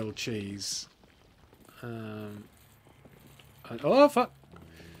cheese. Oh fuck!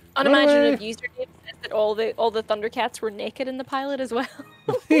 Unimaginative username says that all the Thundercats were naked in the pilot as well.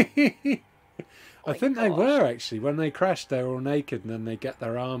 I think they were actually when they crashed. They were all naked, and then they get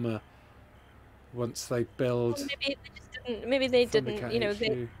their armor once they build. Maybe they just didn't. Maybe they didn't. Thundercat You know,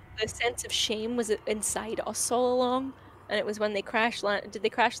 HQ. the sense of shame was inside us all along, and it was when they crash land. Did they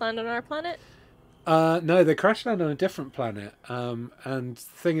crash land on our planet? No, they crash land on a different planet. And the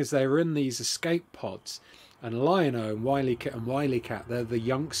thing is, they were in these escape pods, and Lion-O and Wily Cat, they're the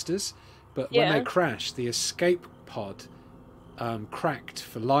youngsters. But when they Yeah. crash, the escape pod cracked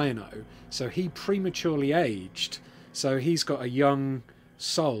for Lion-O, so he prematurely aged. So he's got a young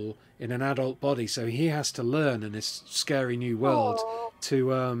soul in an adult body, so he has to learn in this scary new world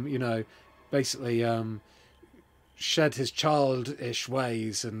to, you know, basically shed his childish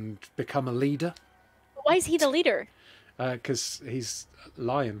ways and become a leader. Why is he the leader? Because he's a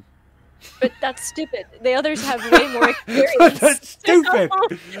lion. But that's stupid. The others have way more experience. That's stupid.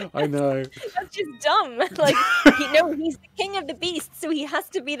 I know. That's just dumb. Like, he's the king of the beasts, so he has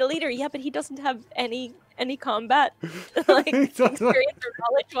to be the leader. Yeah, but he doesn't have any combat like experience or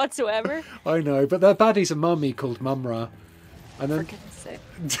knowledge whatsoever. I know, but their baddie's a mummy called Mumra, and For then goodness sake.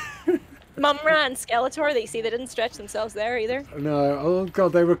 Mumra and Skeletor, they didn't stretch themselves there either. no, oh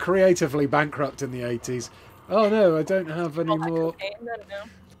god, they were creatively bankrupt in the 80s. Oh no, I don't have any All that more. cocaine, I don't know.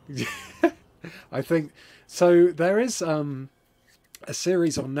 I think so. There is a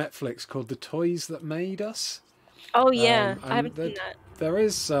series on Netflix called The Toys That Made Us. Oh yeah, and I haven't seen that. There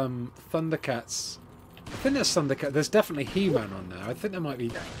is Thundercats. I think there's Thundercats. There's definitely He-Man on there. I think there might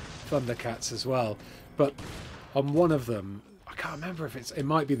be Thundercats as well. But on one of them, I can't remember if it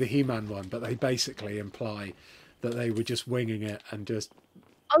might be the He-Man one, but they basically imply that they were just winging it and just.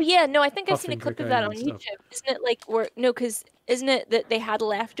 Oh yeah, no, I think I've seen a puffing clip of that on cocaine and YouTube. Isn't it like isn't it that they had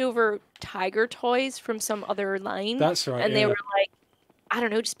leftover tiger toys from some other line? That's right. And they yeah. were like, I don't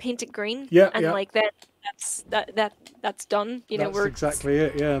know, just paint it green. Yeah, And yeah. like that's done. You know, That's we're exactly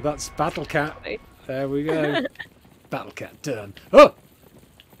it. Yeah, that's Battle Cat. Right. There we go. Battle Cat done. Oh!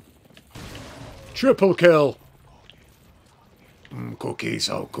 Triple kill. Cookies,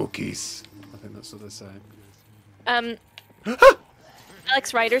 oh cookies. I think that's what they're saying.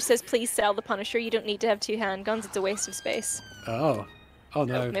 Alex Ryder says, please sell the Punisher. You don't need to have 2 handguns. It's a waste of space. Oh. Oh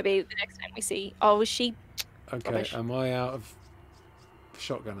no. So maybe the next time we see. Oh, was she? Okay, rubbish. am I out of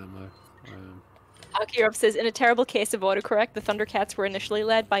shotgun ammo? Europe says, in a terrible case of autocorrect, the Thundercats were initially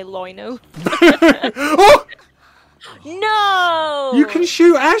led by Loino. Oh! No! You can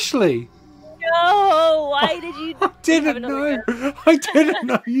shoot Ashley! No! Why did you? I didn't have another know. I didn't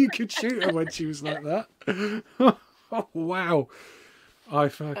know you could shoot her when she was like that. Oh, wow.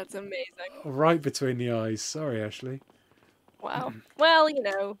 That's amazing. Right between the eyes. Sorry, Ashley. Wow. Well, you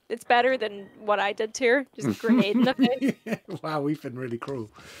know, it's better than what I did to her. Just grenade in the face. Wow, we've been really cruel.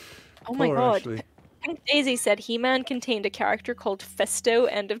 Oh my Poor god. Ashley. Pink Daisy said He-Man contained a character called Fisto.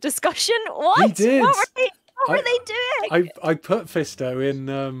 End of discussion. What? He did. What were they doing? I put Fisto in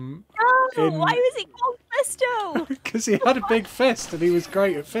No, in- why was he called Fisto? because he had a big fist and he was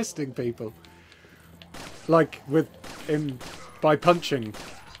great at fisting people. Like by punching.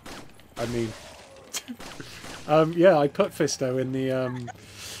 I mean. Yeah, I put Fisto in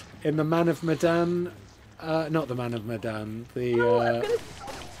the Man of Medan. Not the Man of Medan. The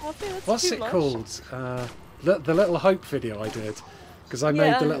Aoife, that's What's too it much. called? The Little Hope video I did. Because I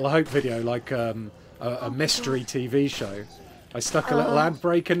made the Little Hope video like a mystery TV show. I stuck a little ad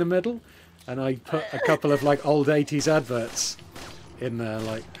break in the middle, and I put a couple of like old 80s adverts in there,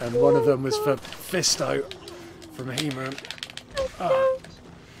 like, and one of them was for Fisto from He-Man.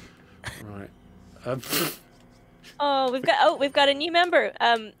 Right. We've got a new member.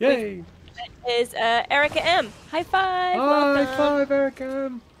 Yay! Is Erica M. High five. High Welcome. five,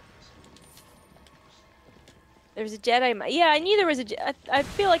 Erica. There's a Jedi. Yeah, I knew there was I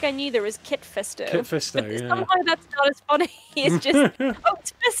feel like I knew there was Kit Fisto. Kit Fisto, but yeah. somehow that's not as funny. It's just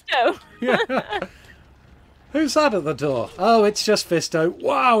it's Fisto. Yeah. Who's that at the door? Oh, it's just Fisto.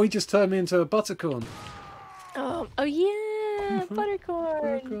 Wow, he just turned me into a buttercorn. Oh yeah, buttercorn.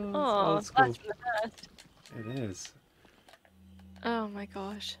 Buttercorns. Oh, That's that's cool. from the past. It is. Oh my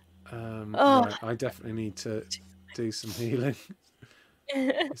gosh. Right, I definitely need to do some healing.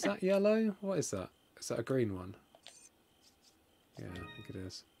 Is that yellow? What is that? Is that a green one? Yeah, I think it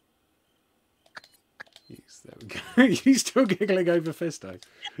is. Yes, there we go. You still giggling over Fisto?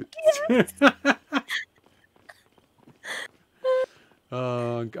 Yes.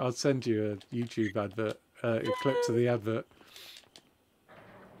 I'll send you a YouTube advert, a clip to the advert.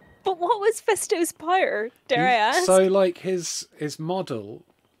 But what was Fisto's power? Dare I ask? So, like, his model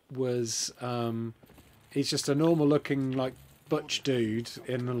was, he's just a normal looking, like, butch dude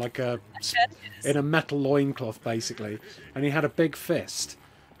in, like, in a metal loincloth, basically. And he had a big fist.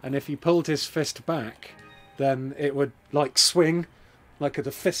 And if he pulled his fist back, then it would, like, swing, like a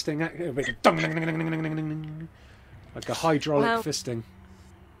fisting, it would be like a hydraulic fisting.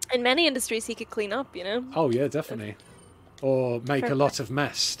 In many industries, he could clean up, you know? Oh, yeah, definitely. Or make a lot of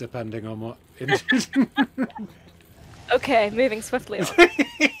mess, depending on what... Okay, moving swiftly on.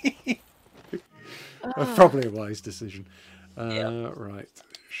 Probably a wise decision. Right.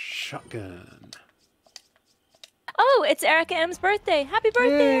 Shotgun. Oh, it's Erica M's birthday. Happy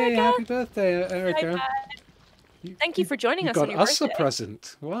birthday, Yay, Erica! happy birthday, Erica. Thank you for joining us You on got your us birthday. a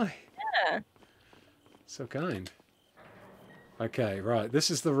present. Why? Yeah. So kind. Okay, right.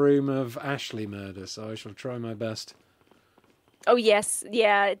 This is the room of Ashley murder, so I shall try my best. Oh yes,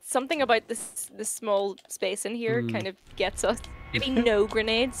 yeah. It's something about this small space in here kind of gets us. Maybe no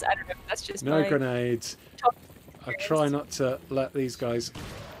grenades. I don't know. If that's just No my grenades. I try not to let these guys...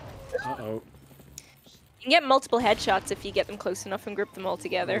 Uh-oh. You can get multiple headshots if you get them close enough and group them all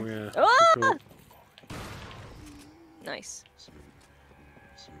together. Oh, yeah. Ah! Cool. Nice.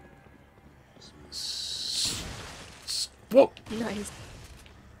 Whoa! Nice.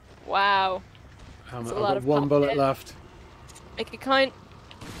 Wow. I've a lot got of one bullet pop left. Make it count.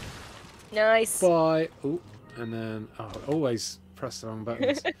 Nice. Bye. Oh, and then... Oh, always press the wrong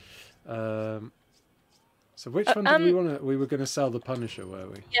buttons. So which one did we want to... We were going to sell the Punisher, were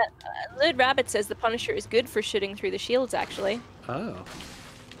we? Yeah, Lid Rabbit says the Punisher is good for shooting through the shields, actually. Oh.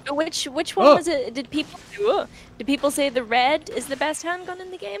 Which one was it? Did people say the red is the best handgun in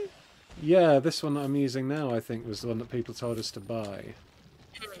the game? Yeah, this one that I'm using now, I think, was the one that people told us to buy.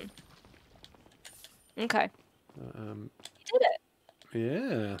 Okay. You did it.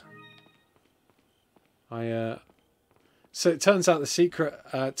 Yeah. So it turns out the secret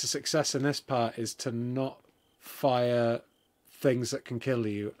to success in this part is to not fire things that can kill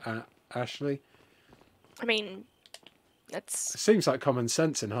you at Ashley. I mean, that's... It seems like common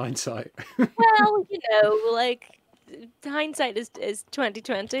sense in hindsight. Well, you know, like, hindsight is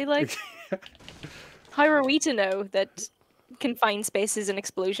 2020. Like, how are we to know that confined spaces and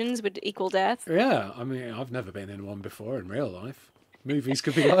explosions would equal death? Yeah, I mean, I've never been in one before in real life. Movies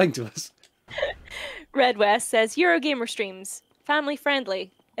could be lying to us. Red West says Eurogamer streams family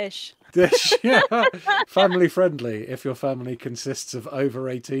friendly-ish. Yeah, family friendly if your family consists of over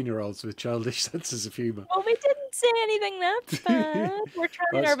 18-year-olds with childish senses of humour. Well, we didn't say anything that bad. We're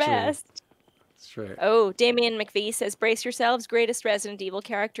trying our best. That's true. Oh, Damien McVie says, brace yourselves, greatest Resident Evil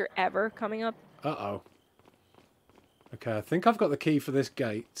character ever coming up. Uh-oh. Okay, I think I've got the key for this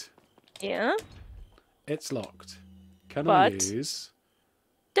gate. Yeah? It's locked. Can I But- use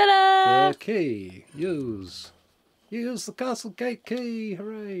Ta-da! the key? Use the castle gate key.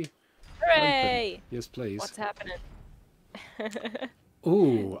 Hooray. Hooray! Open. Yes, please. What's happening?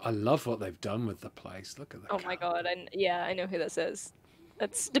 Ooh, I love what they've done with the place. Look at that. Oh my god, I know who this is.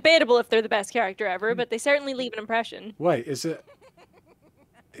 It's debatable if they're the best character ever, but they certainly leave an impression. Wait, is it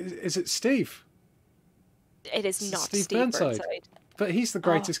Steve? It is not Steve Steve Burnside. Burnside. But he's the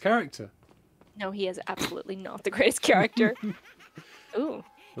greatest character. No, he is absolutely not the greatest character. Ooh.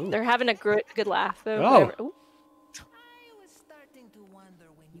 Ooh. They're having a good laugh, though. Oh. Whatever. Ooh. I was starting to wonder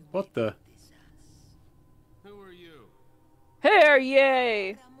when you What the? Who are you? Here,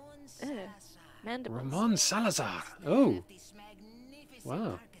 yay! Come Mandibles. Ramon Salazar. Oh,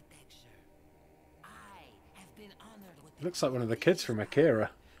 wow. Looks like one of the kids from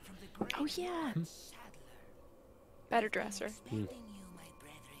Akira. Oh yeah. Better dresser. No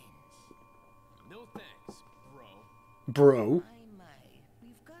thanks, bro. Bro.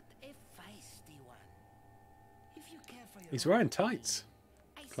 We've got a feisty one. If you care for your He's wearing tights.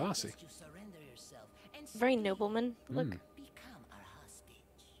 Classy. you surrender yourself and Very nobleman look. become our hostage.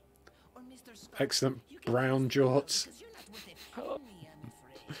 Or Mr. Scott, Excellent brown jorts. you're not worth a penny, I'm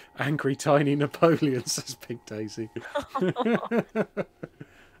afraid. Angry tiny Napoleon, says Pink Daisy. I'm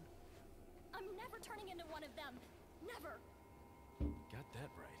never turning into one of them. Never. Got that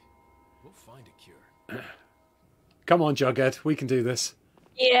right. We'll find a cure. Come on, Jughead. We can do this.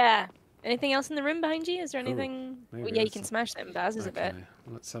 Yeah. Anything else in the room behind you? Is there anything? maybe Well, yeah, you there's can some- smash them vases a bit. Okay,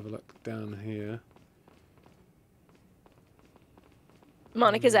 let's have a look down here.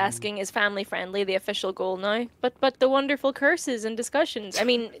 Monica's asking, is family friendly the official goal now? But the wonderful curses and discussions. I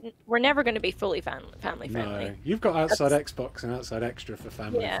mean, we're never going to be fully family friendly. No, you've got outside Xbox and outside extra for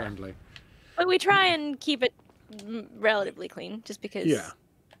family Yeah. friendly. But we try and keep it relatively clean, just because. Yeah.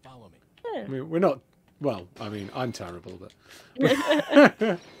 Follow me. I mean, we're not. Well, I mean, I'm terrible,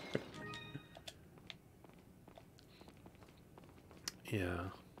 but. Yeah.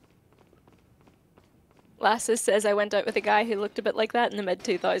 Lassus says, I went out with a guy who looked a bit like that in the mid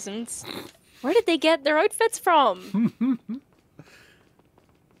 2000s. Where did they get their outfits from?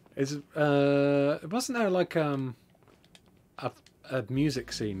 Wasn't there like a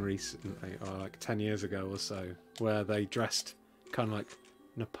music scene recently, or like 10 years ago or so, where they dressed kind of like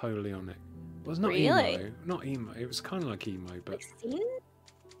Napoleonic? It was not Really? emo, not emo. It was kind of like emo, but Seen?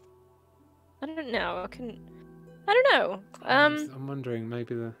 I don't know. I don't know. I'm wondering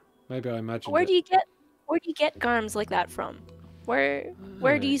maybe I imagined. Where do you get garms like that from? Where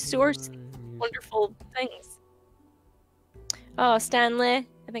do you source wonderful things? Oh, Stanley,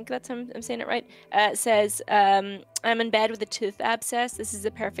 I think that's I'm saying it right. Says, I'm in bed with a tooth abscess. This is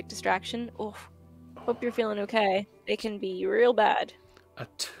a perfect distraction. Oh, hope you're feeling okay. They can be real bad. A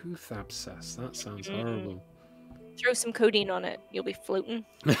tooth abscess. That sounds horrible. Throw some codeine on it. You'll be floating.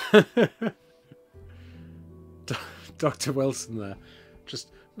 Dr. Wilson there.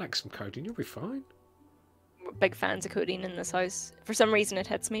 Just like some codeine, you'll be fine. We're big fans of codeine in this house. For some reason, it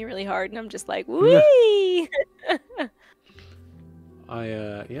hits me really hard, and I'm just like, wee.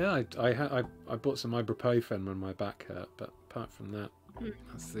 I bought some ibuprofen when my back hurt, but apart from that,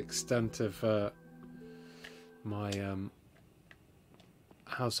 that's the extent of my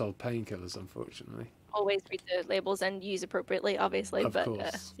household painkillers, unfortunately. Always read the labels and use appropriately, obviously. Of but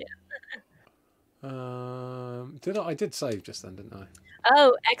course. yeah. I did save just then, didn't I?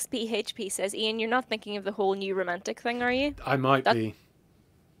 Oh, XPHP says, Ian, you're not thinking of the whole new romantic thing, are you? I might be.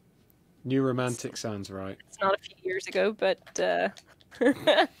 New romantic sounds right. It's not a few years ago, but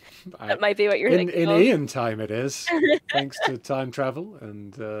that might be what you're In thinking of. Ian time it is, thanks to time travel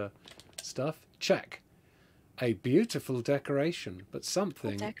and stuff. Check. A beautiful decoration, but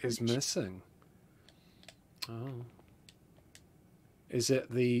something is decoration. missing. Oh. Is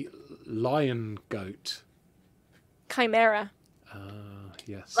it the lion goat? Chimera.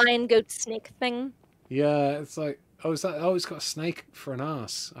 Yes. Lion, goat, snake thing. Yeah, it's like, it's got a snake for an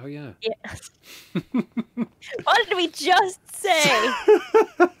ass. Oh, yeah. Yeah. What did we just say?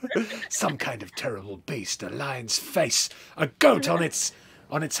 Some kind of terrible beast, a lion's face, a goat on its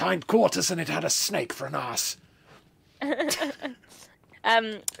hindquarters, and it had a snake for an ass.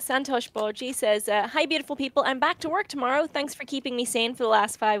 Santosh Boji says, hi, beautiful people. I'm back to work tomorrow. Thanks for keeping me sane for the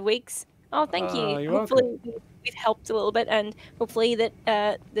last 5 weeks. Oh, thank you. You're Hopefully we've helped a little bit, and hopefully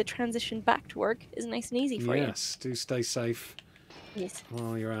that the transition back to work is nice and easy for you. Yes, do stay safe Yes.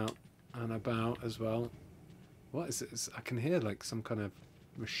 while you're out and about as well. What is it? I can hear like some kind of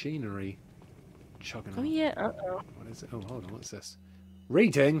machinery chugging Oh, on. yeah. Uh-oh. What is it? Oh, hold on. What's this?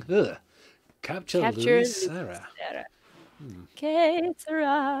 Reading. Ugh. Capture Louis Sarah. Okay,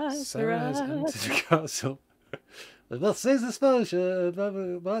 Sarah. Sarah's entered the castle. This is exposure.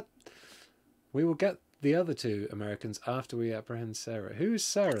 What? We will get the other two Americans after we apprehend Sarah. Who's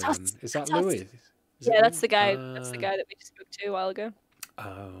Sarah That's then? us. Is that That's us. Louis? Is Yeah, it that's the guy. Louis? That's the guy that we just spoke to a while ago.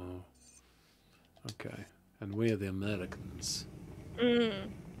 Oh. Okay. And we're the Americans. Mm.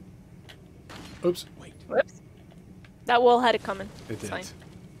 Oops. Whoops. That wall had it coming. It It's did. fine.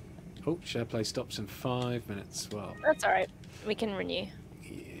 Oh, share play stops in 5 minutes. Well, That's all right. We can renew.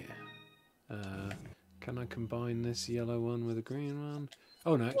 yeah. Can I combine this yellow one with a green one?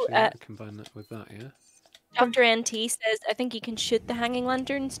 Oh, no, actually, uh, I can combine that with that, yeah? Dr. NT says, I think you can shoot the hanging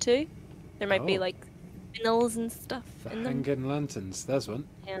lanterns too. There might be Oh. like vinyls and stuff The in them. hanging lanterns. There's one.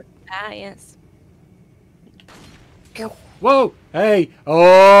 Yeah. Ah, yes. Whoa! Hey! Oh!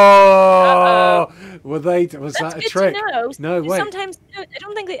 Uh-oh. Were they? Was That's that a good trick? to know. No, wait. Sometimes I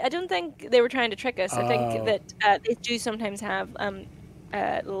don't think they were trying to trick us. I Oh. think that they do sometimes have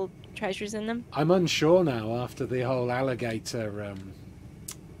little treasures in them. I'm unsure now after the whole alligator.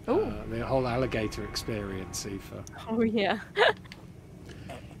 The whole alligator experience, Aoife. Oh yeah.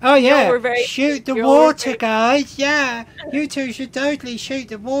 Oh yeah, we're very- shoot the you're all water, very- guys. Yeah, you two should totally shoot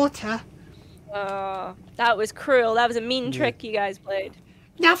the water. That was cruel. That was a mean trick you guys played.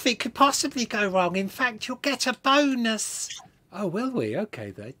 Nothing could possibly go wrong. In fact, you'll get a bonus. Oh, will we? Okay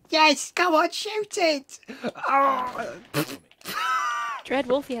then. Yes, go on, shoot it. Oh. Dread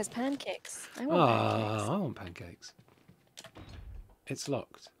Wolfie has pancakes. I want pancakes. I want pancakes. It's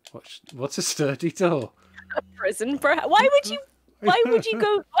locked. What's a sturdy door? A prison, perhaps. Why would you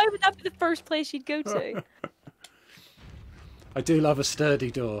go? Why would that be the first place you'd go to? I do love a sturdy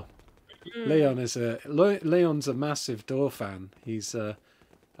door. Leon's a massive door fan. He's a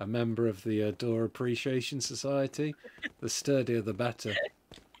member of the Door Appreciation Society. The sturdier, the better.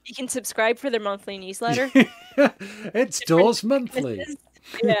 You can subscribe for their monthly newsletter. It's Doors Monthly.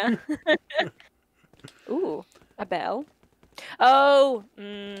 Yeah. Ooh, a bell. Oh,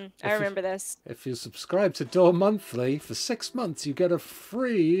 I remember this. If you subscribe to Door Monthly for 6 months, you get a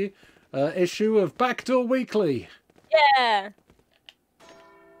free issue of Backdoor Weekly. Yeah.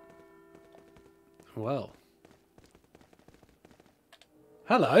 Well.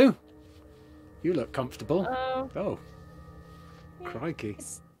 Hello. You look comfortable. Oh. Crikey.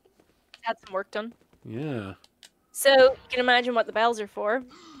 He's had some work done. Yeah. So you can imagine what the bells are for.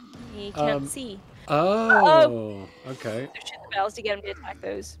 You can't see. Oh. Okay. So shoot the bells to get him to attack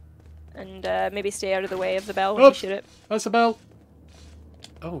those. And maybe stay out of the way of the bell when you shoot it. That's a bell.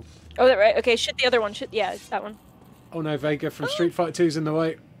 Oh. Oh, that right? Okay, shoot the other one. Yeah, it's that one. Oh no, Vega from Street Fighter 2's in the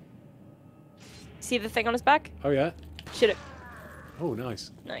way. See the thing on his back? Oh yeah. Shoot it. Oh,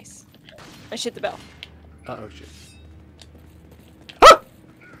 nice. Nice. I shoot the bell. Oh shit.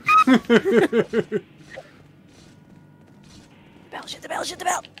 Bell, shoot the bell, shoot the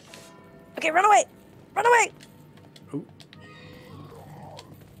bell. Okay, run away. Run away. Ooh.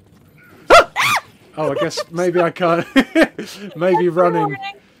 Oh, I guess maybe I can't. Maybe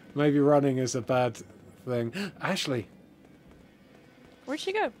running is a bad thing. Ashley. Where'd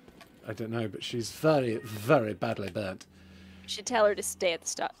she go? I don't know, but she's very, very badly burnt. You should tell her to stay at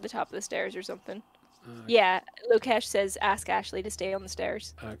the top of the stairs or something. Yeah, Lokesh says ask Ashley to stay on the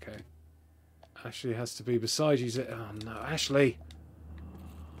stairs. Okay. Ashley has to be beside you. Oh no, Ashley.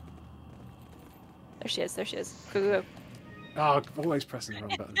 There she is, there she is. Go, go, go. Oh, I'm always pressing the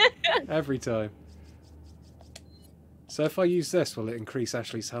wrong button. Every time. So if I use this, will it increase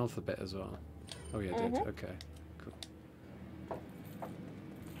Ashley's health a bit as well? Oh yeah, it did. Okay. Cool.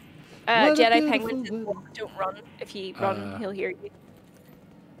 Jedi Penguin says, don't run. If you run, he'll hear you.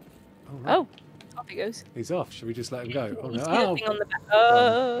 Oh, right. Oh, off he goes. He's off. Should we just let him go? Oh He's no. got a Oh. thing on the back.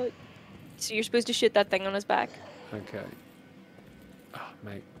 So you're supposed to shoot that thing on his back. Okay. Oh,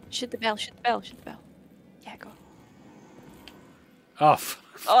 mate. Shoot the bell, shoot the bell, shoot the bell. Yeah, go. Off.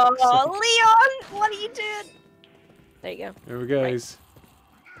 Oh, Leon! What are you doing? There you go. Here we goes.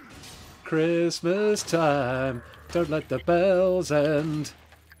 Christmas time. Don't let the bells end.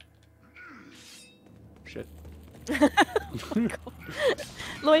 Shit.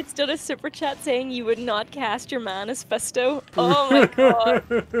 Lloyd's done a super chat saying you would not cast your man as Fisto. Oh my god.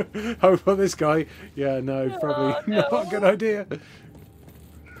 Oh, for this guy. Yeah, no, probably no. not a good idea.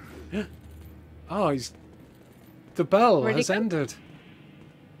 Oh, he's... The bell Where'd he has go? ended.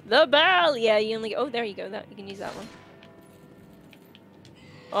 The bell! Yeah, you only... Oh, there you go. You can use that one.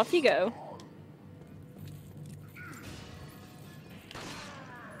 Off you go.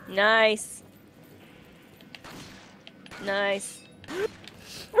 Nice. Nice.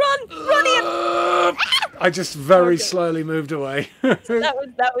 Run! Run, Ian! I just very slowly moved away.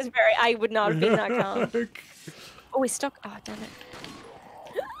 That was very... I would not have been that calm. Oh, he's stuck. Oh, damn it.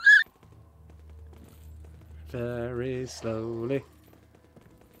 Very slowly.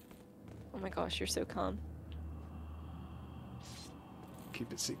 Oh my gosh, you're so calm.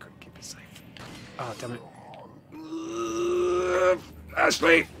 Keep it secret, keep it safe. Oh, damn it.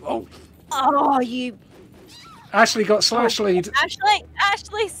 Ashley! Oh! Oh, you... Ashley got slash lead.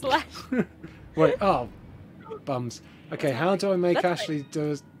 Ashley slash... Wait, oh. Bums. Okay, how do I make That's Ashley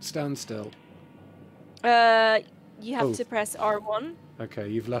do a standstill? You have Oh. to press R1. Okay,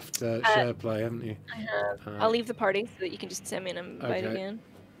 you've left share play, haven't you? I have. I'll leave the party so that you can just send me an invite Okay. again.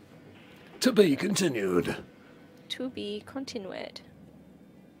 To be continued. To be continued.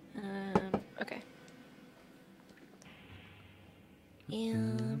 Okay.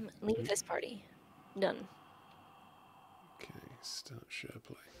 Leave this party. Done. Okay, start share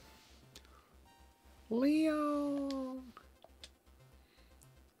play. Leon.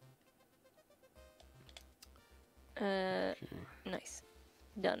 Nice.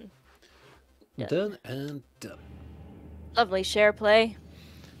 Done. Done and done. Lovely share play.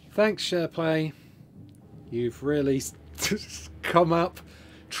 Thanks, SharePlay. You've really come up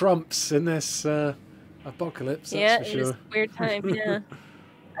trumps in this apocalypse, that's for In sure. this weird time, yeah.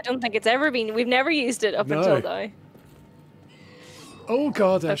 I don't think it's ever been. We've never used it up No. until now. Oh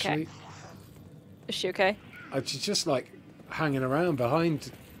God, Ashley. Is she okay? She's just like hanging around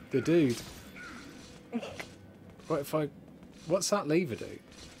behind the dude. What if I... What's that lever do?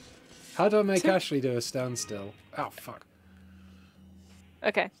 How do I make Ashley do a standstill? Oh, fuck.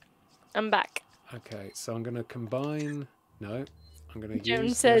 Okay. I'm back. Okay, so I'm going to combine... No, I'm going to Joan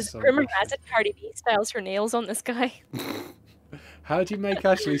use says, this on rumor Ashley. has it Cardi B styles her nails on this guy. How do you make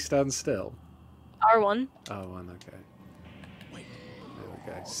Ashley stand still? R1. Oh, one, okay. There we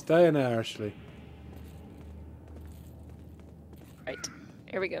go. Stay in there, Ashley. Right.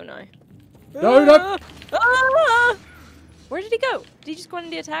 Here we go now. No, no! Ah! Where did he go? Did he just go into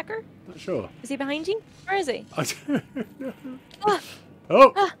the attacker? Not sure. Is he behind you? Where is he? I don't know. Ah.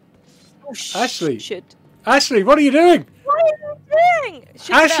 Oh! Oh, Ashley! Shit. Ashley, what are you doing? What are you doing?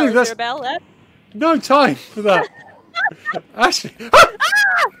 Shoot Ashley, the bell. Is that's- there a bell left? No time for that. Ashley!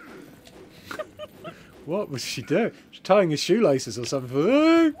 What was she doing? She's tying his shoelaces or something.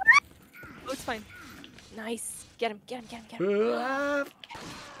 Oh, it's fine. Nice. Get him, get him, get him, get him. Oh,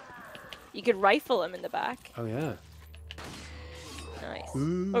 You could rifle him in the back. yeah. Nice.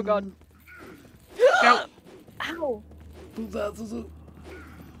 Oh, God. Ow. Ow.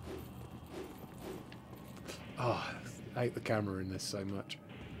 Oh, I hate the camera in this so much.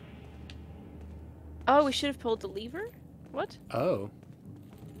 Oh, we should have pulled the lever? What? Oh.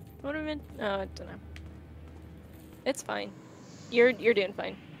 What do we mean? Oh, I don't know. It's fine. You're doing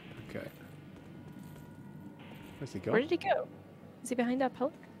fine. Okay. Where's he gone? Where did he go? Is he behind that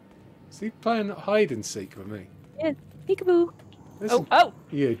pillar? Is he playing hide and seek with me? Yeah. Peekaboo. Listen, Oh!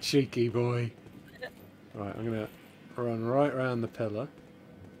 you cheeky boy. Right, I'm going to run right around the pillar.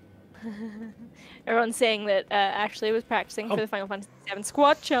 Everyone's saying that Ashley was practicing for Oh. the Final Fantasy VII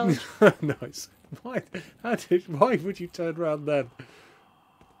squat challenge. Nice. Why would you turn around then?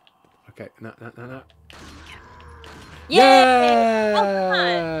 Okay, no. Yay!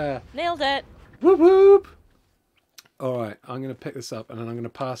 Yeah! Nailed it. Whoop whoop! Alright, I'm going to pick this up and then I'm going to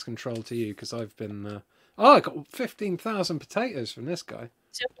pass control to you because I've been... Oh, I got 15,000 potatoes from this guy.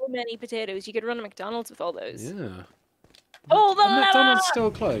 So many potatoes. You could run a McDonald's with all those. Yeah. Oh, the And McDonald's lava! still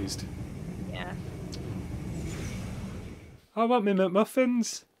closed. Yeah. I want me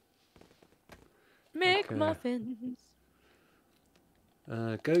McMuffins. McMuffins.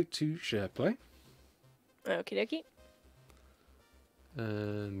 Go to SharePlay Okie dokie.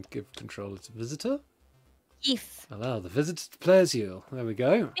 and give controller to visitor. Eef. Allow the visitor to play as you. There we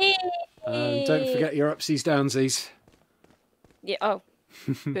go. And don't forget your upsies downsies. Yeah. Oh.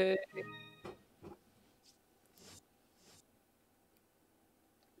 Boo.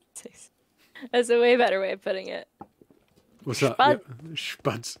 That's a way better way of putting it. What's that? Spud. Yeah.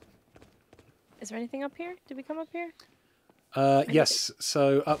 Spuds. Is there anything up here? Did we come up here? Yes.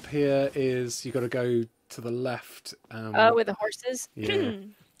 So up here is you got to go to the left. Oh, with the horses? Yeah.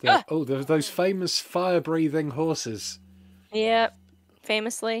 Yeah. Oh, there's those famous fire-breathing horses. Yeah.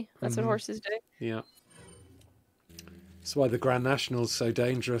 Famously. That's what horses do. Yeah. That's why the Grand National's so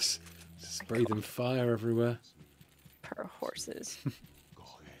dangerous. Just breathing fire everywhere. Per horses.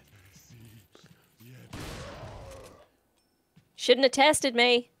 Shouldn't have tested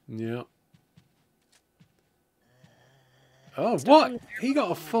me. Yeah. Oh, what? He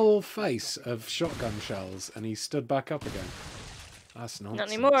got a full face of shotgun shells and he stood back up again. That's nonsense. Not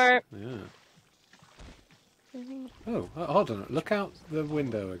anymore. Yeah. Oh, hold on. Look out the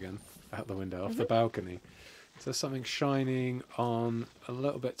window again. Out the window, off the balcony. Is there something shining on a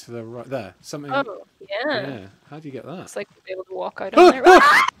little bit to the right? There. Something. Oh, yeah. Yeah. How do you get that? Looks like we'll be able to walk out on there.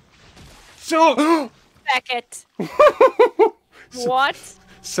 Ah! So, Beckett! What?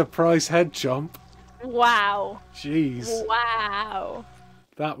 surprise head jump. Wow. Jeez. Wow.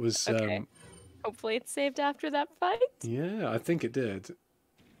 That was. Okay. Hopefully it's saved after that fight. Yeah, I think it did.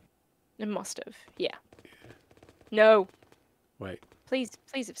 It must have. Yeah. No. Wait. Please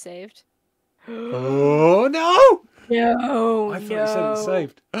have saved. Oh no! No. I thought you said it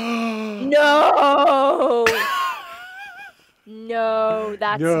saved. No. No,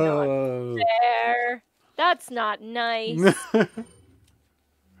 that's No. not fair. That's not nice.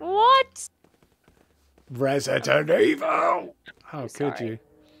 What? Resident Evil. How could sorry. you?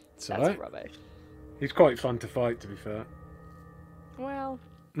 It's That's alright. rubbish. He's quite fun to fight, to be fair. Well.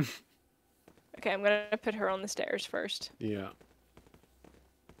 Okay, I'm gonna put her on the stairs first. Yeah.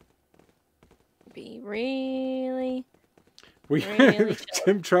 Be really. We Really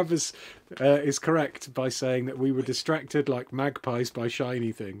Tim Travers is correct by saying that we were distracted like magpies by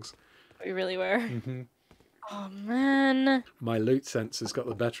shiny things. We really were. Mm-hmm. Oh man. My loot sensors got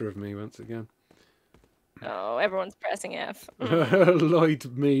the better of me once again. Oh, everyone's pressing F. Lloyd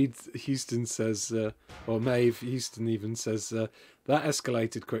Mead Houston says, or Maeve Houston even says, that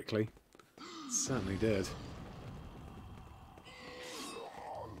escalated quickly. It certainly did.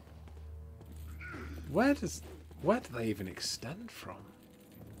 Where do they even extend from?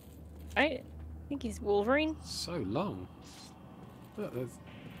 I think he's Wolverine. So long. Look, there's...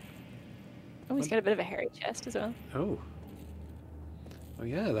 Oh, he's got a bit of a hairy chest as well. Oh. Oh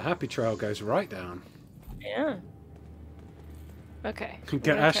yeah, the happy trail goes right down. Yeah. Okay.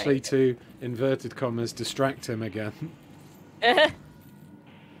 Get Ashley to, inverted commas, distract him again.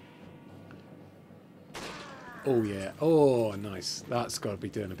 Oh yeah. Oh, nice. That's got to be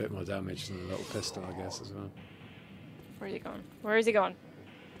doing a bit more damage than the little pistol, I guess, as well. Where's he going? Where is he going?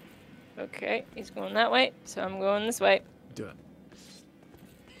 Okay, he's going that way, so I'm going this way. Do it.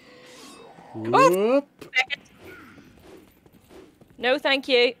 Whoop! No, thank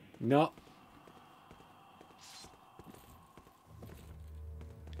you. No.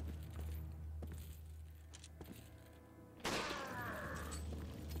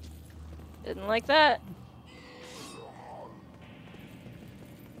 Didn't like that.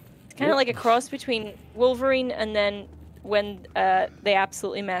 It's kind of like a cross between Wolverine and then when they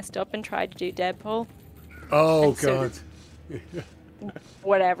absolutely messed up and tried to do Deadpool. Oh And so god.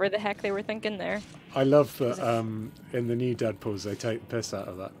 Whatever the heck they were thinking there. I love that in the new Deadpools they take the piss out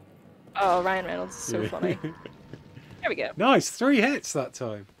of that. Oh, Ryan Reynolds is so Yeah. funny. There we go. Nice, 3 hits that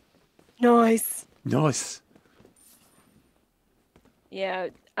time. Nice. Nice. Yeah,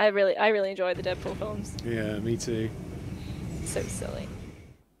 I really enjoy the Deadpool films. Yeah, me too. So silly.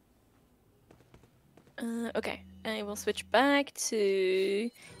 Okay, I will switch back to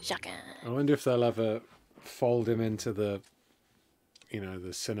shotgun. I wonder if they'll ever fold him into the, the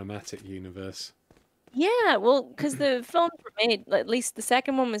cinematic universe. Yeah, well, because the films were made, at least the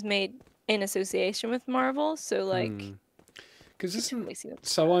second one was made in association with Marvel, so like. Because totally see them.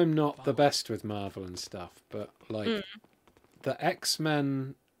 so I'm not the best with Marvel and stuff, but like the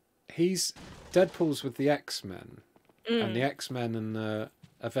X-Men, Deadpool's with the X-Men, and the X-Men and the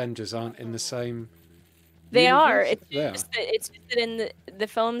Avengers aren't in the same. They are. universe? It's just that in the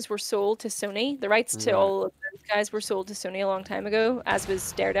films were sold to Sony. The rights to all of those guys were sold to Sony a long time ago, as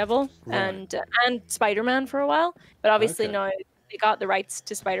was Daredevil and Spider-Man for a while. But obviously now they got the rights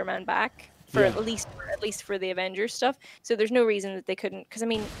to Spider-Man back for at least for the Avengers stuff. So there's no reason that they couldn't. Because I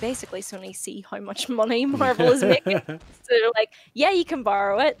mean, basically Sony see how much money Marvel is making, so they're like, yeah, you can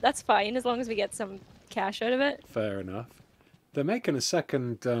borrow it. That's fine as long as we get some cash out of it. Fair enough. They're making a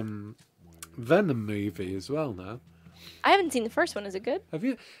second Venom movie as well now. I haven't seen the first one. Is it good? Have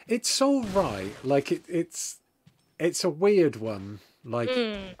you? It's all right. Like it's a weird one. Like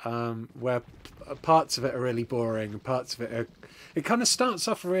where parts of it are really boring, and parts of it are. It kind of starts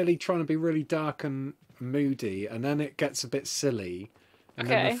off really trying to be really dark and moody, and then it gets a bit silly, and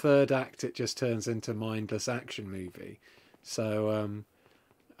then the third act it just turns into a mindless action movie. So,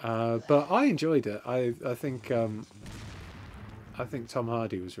 but I enjoyed it. I think Tom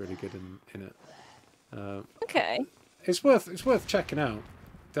Hardy was really good in it. Okay. It's worth checking out.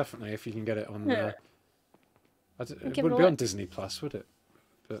 Definitely, if you can get it on. It wouldn't be on Disney Plus, would it?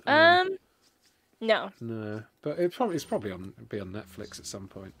 But, no. No, but it's probably on Netflix at some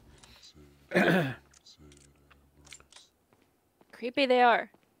point. Creepy they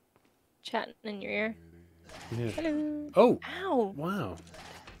are. Chatting in your ear. Yeah. Hello. Oh. Ow. Wow.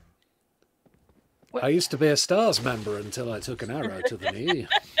 What? I used to be a Stars member until I took an arrow to the knee.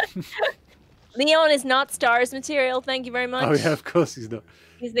 Leon is not Stars material. Thank you very much. Oh yeah, of course he's not.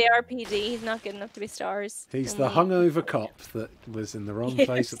 He's the RPD. He's not good enough to be Stars. He's the hungover cop that was in the wrong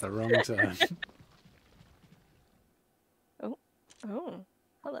place at the wrong time. Oh,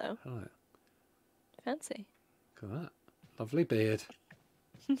 hello. Right. Fancy. Look at that. Lovely beard.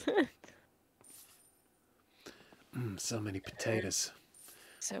 So many potatoes.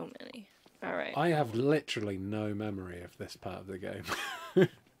 So many. All right. I have literally no memory of this part of the game.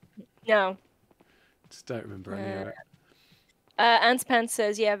 No. Just don't remember any of it. Ants Pants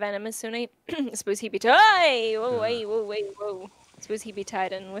says, yeah, Venom is Sony. Suppose he'd be tied. Whoa, wait, whoa, wait, whoa. Suppose he'd be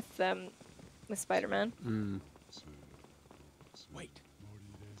tied in with Spider-Man. Wait.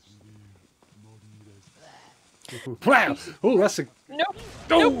 Wow! Oh, that's a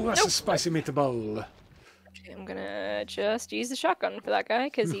Nope. that's a spicy meatball. Okay, I'm gonna just use the shotgun for that guy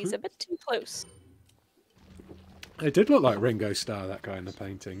because he's a bit too close. It did look like Ringo Starr, that guy in the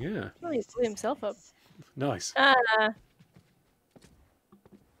painting. Yeah, Oh, he blew himself up. nice.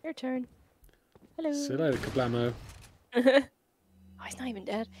 Your turn. Hello. See you later, Kablamo. Oh, he's not even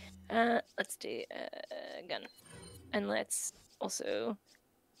dead. Let's do a gun. And let's also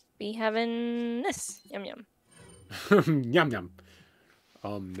be having this. Yum yum. Yum yum.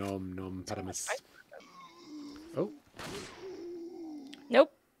 Nom nom padamus. Oh,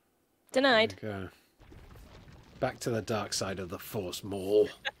 Nope. Denied. there we go. Back to the dark side of the Force Maul.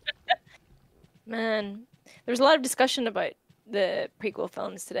 Man, there was a lot of discussion about the prequel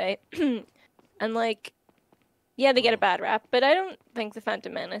films today. And like, yeah, they get a bad rap, but I don't think The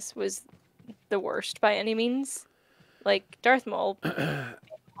Phantom Menace was the worst by any means. Like, Darth Maul made a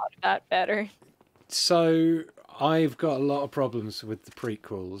lot of that better. So I've got a lot of problems with the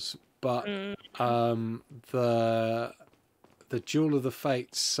prequels, but the Duel of the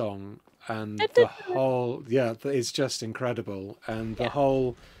Fates song and the whole it's just incredible, and the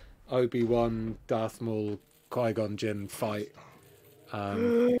whole Obi-Wan Darth Maul Qui-Gon Jinn fight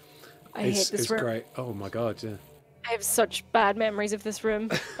I hate this is room. great. Oh my god, yeah. I have such bad memories of this room.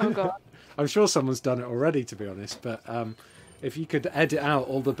 Oh god. I'm sure someone's done it already, to be honest, but if you could edit out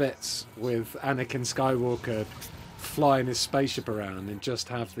all the bits with Anakin Skywalker flying his spaceship around and just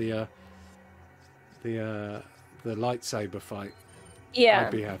have the lightsaber fight, Yeah.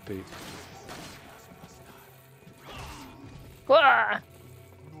 I'd be happy. Wah!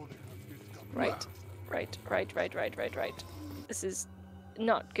 Right. This is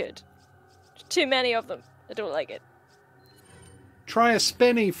not good. There's too many of them. I don't like it. Try a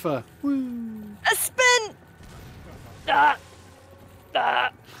spin, Aoife. A spin! Ah!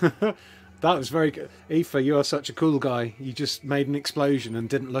 Ah! That was very good. Aoife, you are such a cool guy. You just made an explosion and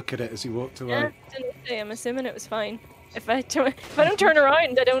didn't look at it as you walked Yeah, away. didn't say. I'm assuming it was fine. If I don't turn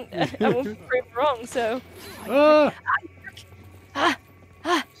around, I won't be proved wrong. So. Ah!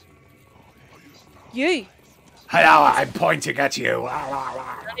 You. Hello, I'm pointing at you.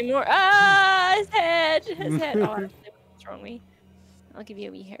 Not anymore. Ah, his head. His head. Oh, what's wrong with me? I'll give you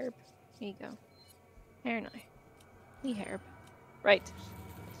a wee herb. Here you go. There now. Wee herb. Right.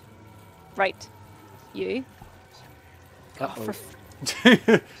 Right. You. Oh, Uh-oh.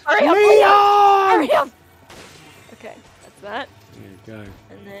 hurry up! Leon! Hurry up! Okay, that's that. There you go.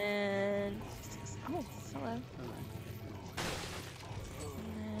 And then. Oh, hello.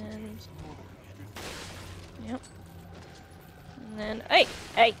 And then. Yep. And then. Hey!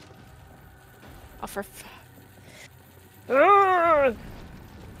 Hey! Oh, for.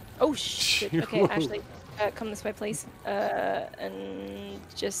 Oh, shit. Okay, Ashley, come this way, please. And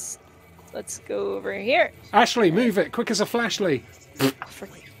just. Let's go over here. Ashley, move it, quick as a flashlight. Oh, for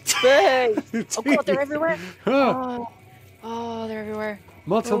hey! Oh, God, they're everywhere. Oh, Oh, they're everywhere.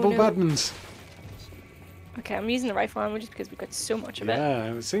 multiple no. buttons. Okay, I'm using the rifle ammo just because we've got so much of it.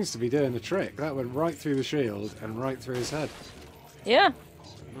 Yeah, it seems to be doing the trick. That went right through the shield and right through his head. Yeah.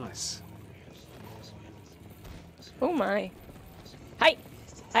 Nice. Oh my. Hi.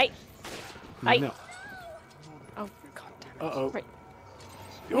 Hi. Hi. No. Oh, God damn it. Uh-oh. Right.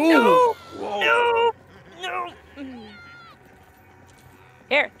 Ooh. No! No! Mm.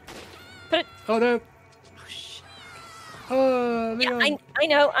 Here. Put it. Oh no. Oh, shit. Oh, Yeah, Leon. I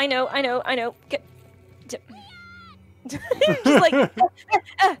know. Get. Just like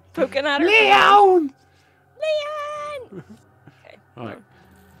poking at her. Leon! Leon! Okay. Right.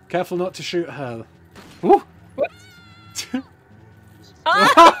 Careful not to shoot her. Ooh. What?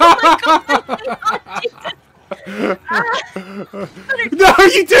 Oh my God! No,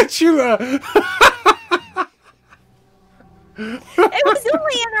 you did shoot her! It was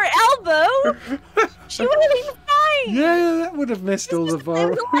only in her elbow. She would have been fine. Yeah, that would have missed all the It bar.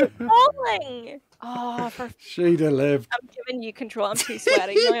 was like falling. Oh, for She'd have lived. I'm giving you control. I'm too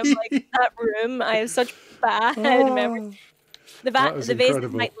sweaty. You know, I'm like that room. I have such bad memories. The That was vases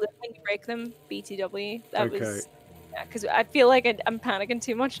incredible. might live when you break them. BTW. That Okay. was yeah. Because I feel like I'm panicking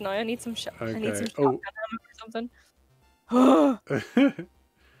too much now. I need some I need some Okay. shotgun ammo or something.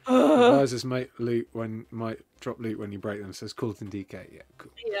 Advisors might drop loot when you break them. Says Colton DK. Yeah,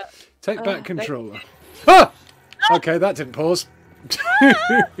 cool. Yeah. Take back thank- controller. Ah! Okay, that didn't pause.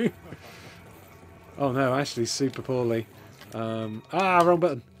 Oh no, Ashley's super poorly. Wrong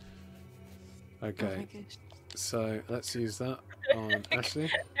button. Okay, Oh my gosh. so let's use that on Ashley.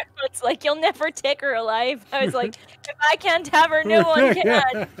 It's like you'll never take her alive. I was like, if I can't have her, no one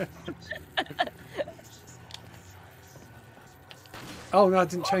can. Oh no, I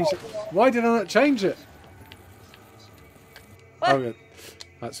didn't change it. Why did I not change it? Oh, good.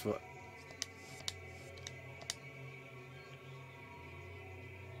 That's what.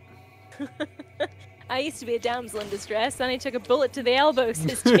 I used to be a damsel in distress, and I took a bullet to the elbow,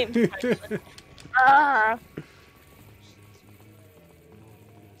 says James Franklin. Ah.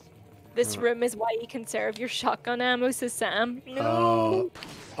 This room is why you conserve your shotgun ammo, says Sam. No.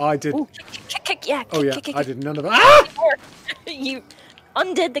 I did. Ooh, kick, yeah. Oh, yeah. Kick. I did none of that. Ah! You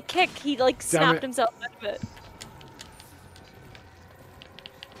undid the kick. He, like, snapped himself out of it.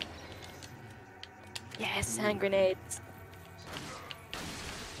 Yes, hand grenades.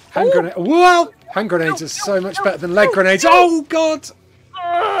 Hand grenade. Whoa! Hand grenades are so much better than leg grenades. Oh, God!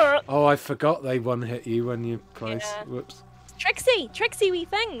 Oh, I forgot they one-hit you when you're close. Yeah. Whoops. Tricksy wee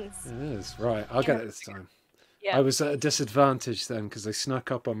things. It is. Right, I'll get it this time. Yeah. I was at a disadvantage then because they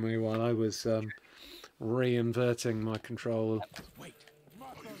snuck up on me while I was re-inverting my control. Wait.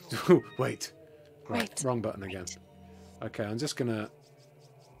 Wait. Right, wrong button again. Okay, I'm just going to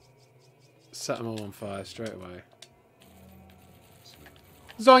set them all on fire straight away.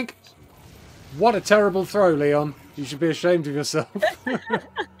 Zoink! What a terrible throw, Leon. You should be ashamed of yourself.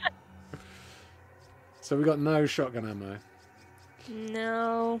 So we got no shotgun ammo.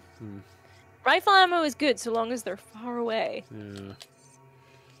 No. Rifle ammo is good so long as they're far away. Yeah.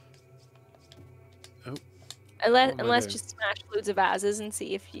 Oh. Unless just smash loads of vases and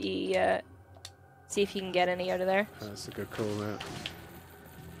see if you can get any out of there. That's a good call, there.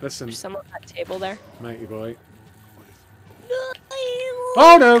 Listen. There's some on that table there. Matey boy.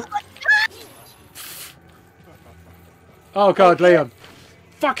 Oh no! Oh god, Okay. Leon.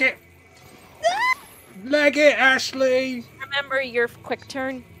 Fuck it! Leg it, Ashley! Remember your quick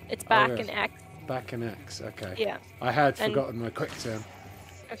turn? It's back yeah. in X. Back in X, okay. Yeah. I had And- forgotten my quick turn.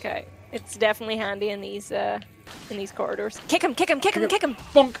 Okay. It's definitely handy in these corridors. Kick him!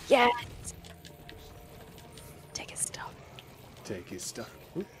 Bonk! Yeah. Take his stuff. Take his stuff.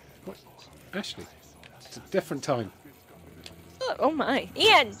 Ooh, what? Ashley. It's a different time. Oh my.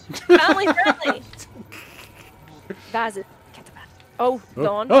 Ian! Family friendly! Vases. Get the vase. Oh,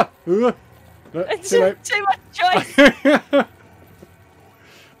 gone. It's too late. Too much choice!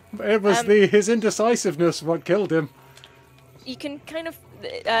 It was his indecisiveness what killed him. You can kind of...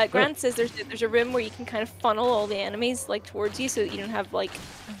 Grant says there's a room where you can kind of funnel all the enemies like towards you so that you don't have like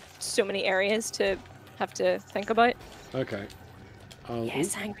so many areas to have to think about. Okay.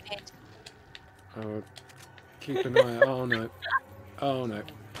 Yes, hand grenade. I'll keep an eye out. Oh no. Oh no.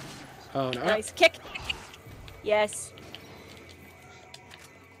 Oh no. Nice. Kick! Yes.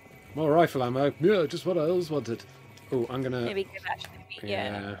 More rifle ammo. Yeah, just what I always wanted. Oh, I'm gonna... Maybe give Ashley the beat.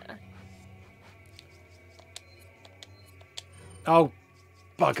 Yeah. Oh,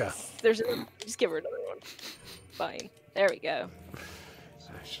 bugger. Just give her another one. Fine. There we go.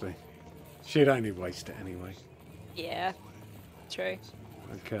 Actually, she'd only waste it anyway. Yeah. True.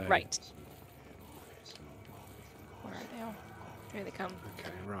 Okay. Right. Where are they all? Here they come.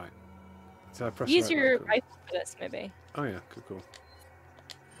 Okay, right. So I press Use right your button. rifle for this, maybe. Oh yeah, cool.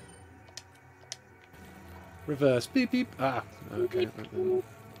 Reverse. Beep beep. Ah. Okay.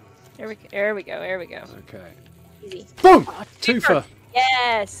 There we go. Okay. Easy. Boom! Oh, Twofer.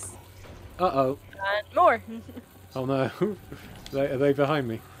 Yes. Uh-oh. And more. Oh no. Are they behind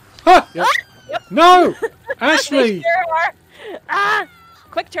me? Ha! Yep. Yep. No! They Ashley! sure are. Ah!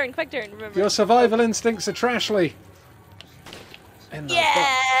 Quick turn. Remember. Your survival instincts are Trashley. In the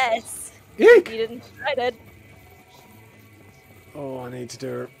Yes. butt. Eek! You didn't. I did. Oh, I need to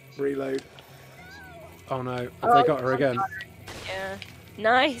do a reload. Oh no. Have Oh, they got her again? Yeah.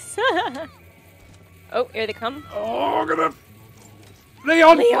 Nice. Oh, here they come. Oh, I'm gonna...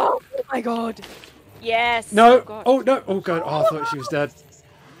 Leon! Leo! Oh my god. Yes. No! Oh, god. Oh no! Oh god! Oh, I thought she was dead.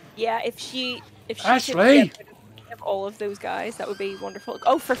 Yeah, if she Ashley! could get rid of all of those guys, that would be wonderful.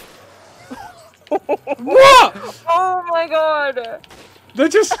 Oh, for... What? Oh my god! They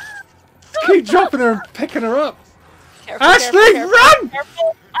just keep dropping her and picking her up. Careful, Ashley, careful, run!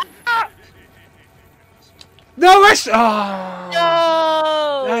 careful. Ah! No, Ashley! Oh!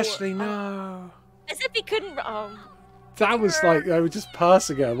 No! Ashley, no. As if he couldn't... Oh. That was like, they were just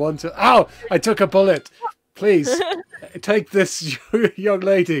passing her. One to... Ow! I took a bullet. Please, take this, young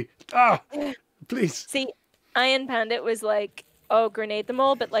lady. Ah! Please. See, Iron Pandit was like, oh, grenade them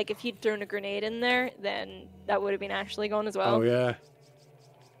all, but like if you'd thrown a grenade in there, then that would have been Ashley gone as well. Oh, yeah.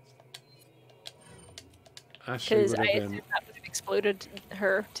 Ashley Because would I have assume been... that would have exploded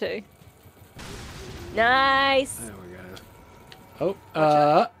her too. Nice! There we go.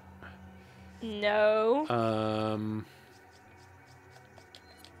 Oh, No.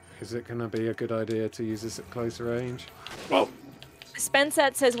 Is it going to be a good idea to use this at closer range? Whoa!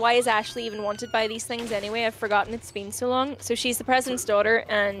 Spensat says, why is Ashley even wanted by these things anyway? I've forgotten, it's been so long. So she's the president's daughter,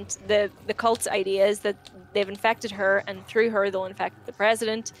 and the cult's idea is that they've infected her, and through her they'll infect the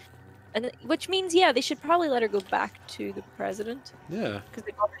president. And which means, yeah, they should probably let her go back to the president. Yeah. Because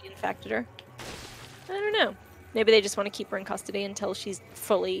they've already infected her. I don't know. Maybe they just want to keep her in custody until she's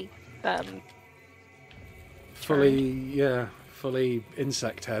fully... fully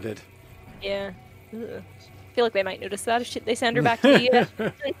insect-headed. Yeah. Ugh. I feel like they might notice that if they send her back to the in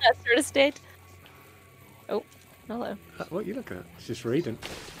that sort of state. Oh, hello. What are you looking at? He's just reading.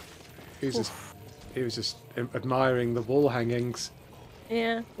 He was just admiring the wall hangings.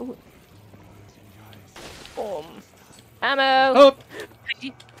 Yeah. Ooh. Boom. Ammo!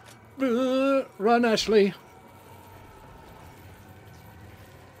 Oh! Run, Ashley!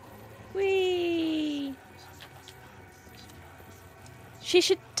 Whee! She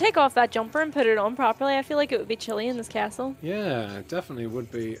should take off that jumper and put it on properly. I feel like it would be chilly in this castle. Yeah, it definitely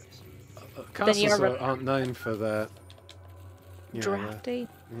would be. Castles aren't known for their... drafty.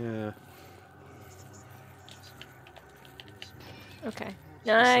 Yeah. Okay.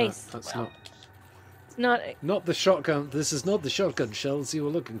 Nice. That's wow. not... It's not... Not the shotgun. This is not the shotgun shells you were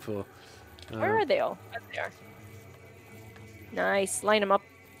looking for. Where are they all? There they are. Nice. Line them up.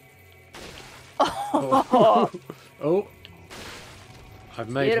 Oh. Oh. I've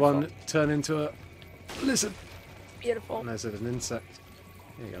made Beautiful. one turn into a lizard. Beautiful. And there's an insect.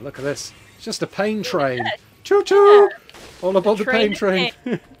 There you go. Look at this. It's just a pain train. Choo choo! Yeah. All aboard the pain train.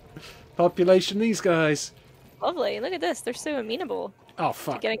 Population, these guys. Lovely. Look at this. They're so amenable. Oh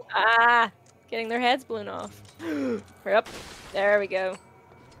fuck. Getting their heads blown off. Hurry up. There we go.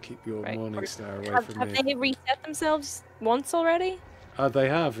 Keep your morning star away from me. Have they reset themselves once already? They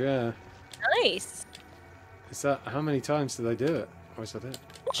have, yeah. Nice. Is that how many times do they do it? Or is that it?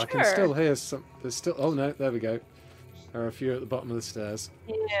 Sure. I can still hear some. There's still. Oh no, there we go. There are a few at the bottom of the stairs.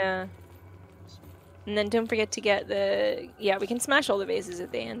 Yeah. And then don't forget to get the... Yeah, we can smash all the vases at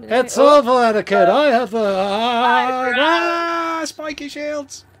the end. It's over, etiquette. I have the... spiky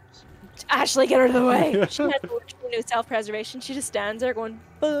shields. Ashley, get her out of the way. She has literally no self-preservation. She just stands there going...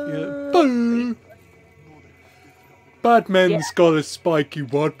 Boo. Yeah. Boo. Batman's got a spiky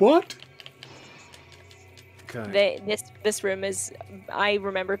what? Okay. This room is... I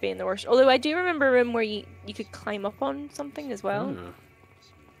remember being the worst. Although I do remember a room where you could climb up on something as well. Oh.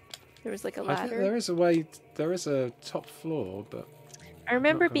 There was like a I ladder. think there is a way. There is a top floor, but I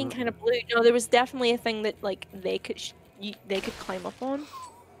remember it being kind of blue. No, there was definitely a thing that like they could climb up on.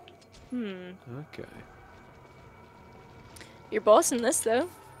 Okay. You're bossing this though.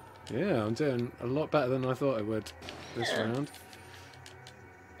 Yeah, I'm doing a lot better than I thought I would this round.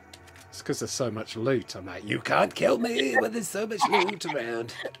 It's because there's so much loot. I'm like, you can't kill me when there's so much loot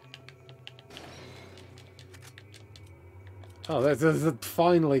around. Oh, they've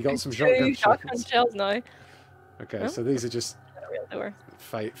finally got some shotgun shells now. Okay, so these are just door.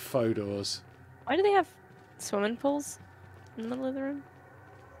 faux doors. Why do they have swimming pools in the middle of the room?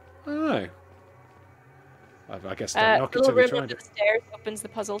 I don't know. I guess don't knock it till we tried it. The stairs opens the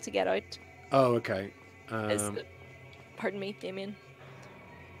puzzle to get out. Oh, okay. Pardon me, Damien.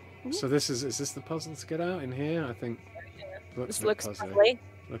 So is this the puzzle to get out in here? I think. This looks puzzly.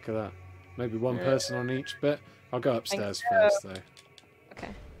 Look at that. Maybe one person on each bit. I'll go upstairs first, though. Okay.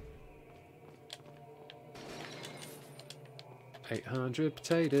 800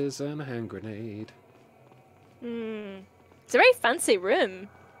 potatoes and a hand grenade. It's a very fancy room.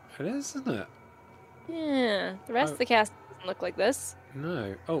 It is, isn't it? Yeah. The rest of the cast doesn't look like this.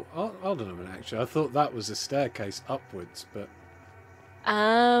 No. Oh, hold on a minute, actually. I thought that was a staircase upwards, but...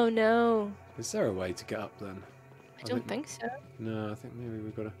 Oh, no. Is there a way to get up, then? I don't think so. No, I think maybe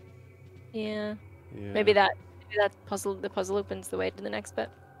we've got to... Yeah. Yeah. Maybe the puzzle opens the way to the next bit.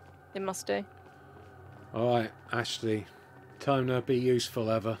 It must do. Alright, Ashley. Time to be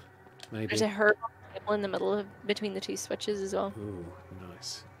useful ever. Maybe. There's a herb on the table in the middle between the two switches as well. Ooh,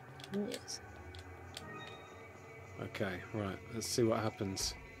 nice. Yes. Okay, right. Let's see what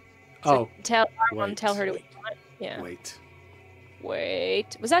happens. So tell her to wait. Yeah.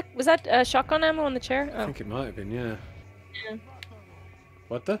 Wait. Was that shotgun ammo on the chair? Oh. I think it might have been, yeah.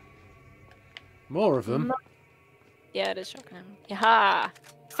 What the? More of them? Yeah, it is shotgun ammo. Yaha!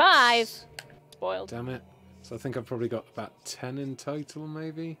 5! Spoiled. Damn it. So I think I've probably got about 10 in total,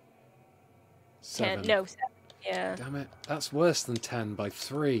 maybe? 7. 10. No, 7. Yeah. Damn it. That's worse than 10 by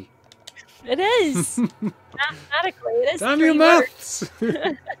 3. It is! Mathematically, it is. Damn your maths!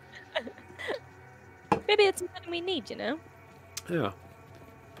 Maybe it's something we need, you know? Yeah.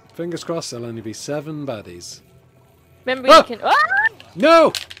 Fingers crossed there'll only be 7 baddies. Remember you can... Ah!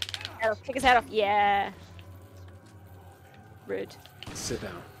 No! Kick his head off. Yeah. Rude. Sit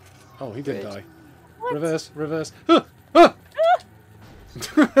down. Oh, he didn't Good. die. What? Reverse, reverse. Ah! Ah!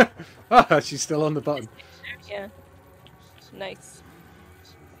 Ah, she's still on the button. Yeah. Nice.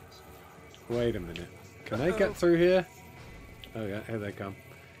 Wait a minute. Can they get through here? Oh yeah, here they come.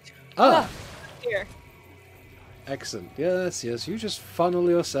 Ah! Here. Excellent. Yes, yes. You just funnel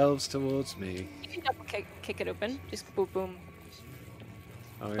yourselves towards me. You can double kick it open. Just boom, boom.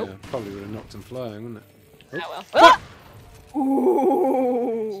 Oh yeah, probably would have knocked them flying, wouldn't it? Oh well. Ah!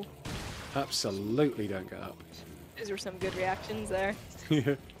 Ooh. Absolutely don't get up. Those were some good reactions there.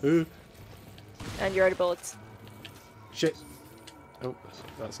 Yeah. Ooh. And you're out of bullets. Shit. Oh,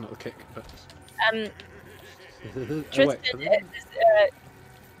 that's not the kick, but... Um, oh, Tristan, wait.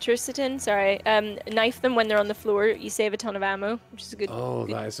 Tristan, sorry. Knife them when they're on the floor. You save a ton of ammo, which is a good. Oh,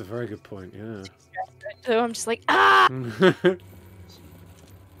 good that is a very good point, yeah. So I'm just like, ah!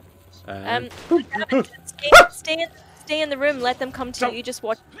 Stay in the room. Let them come to you. Just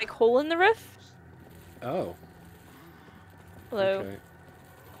watch a big hole in the roof. Oh, Hello. okay.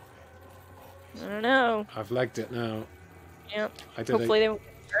 I don't know. I've legged it now. Yeah. I did Hopefully they won't.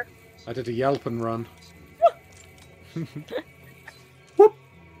 I did a yelp and run.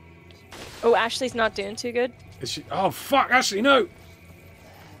 Oh, Ashley's not doing too good. Is she? Oh fuck, Ashley, no!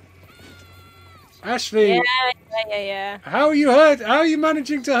 Ashley, Yeah. how are you hurt? How are you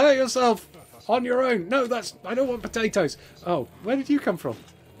managing to hurt yourself on your own? No, I don't want potatoes. Oh, where did you come from?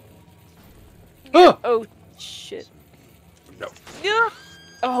 Oh, Oh, shit. No. Yeah.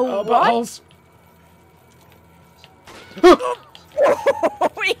 Oh, what? buttholes. Oh,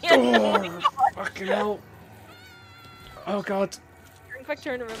 fucking hell. Oh god. Quick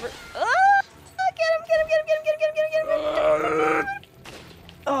turn, remember. Ah! Get him.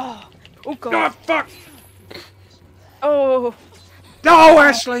 Oh. Oh, God. Oh fuck! Oh. No,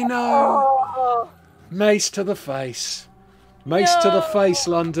 Ashley, no! Oh. Mace to the face. Mace to the face,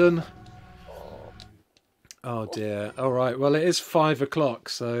 London. Oh dear. Alright, well it is 5 o'clock,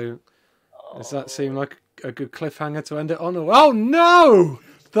 so does that seem like a good cliffhanger to end it on? Oh no!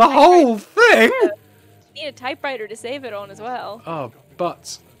 The whole thing? You need a typewriter to save it on as well. Oh,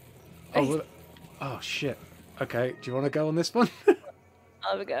 but... Oh, oh shit. Okay, do you want to go on this one?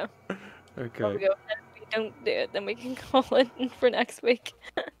 I'll have a go. Okay. I'll have a go. And if we don't do it, then we can call it for next week.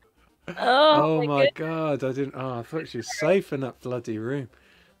 Oh my goodness. god, I didn't... Oh, I thought she was safe in that bloody room.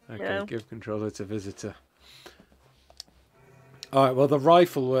 Okay, Yeah. give controller to visitor. Alright, well the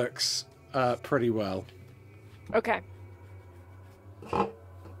rifle works pretty well. Okay.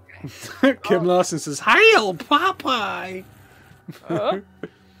 Kim Larson says, "Hail, Popeye!"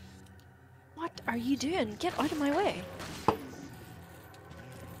 What are you doing? Get out of my way.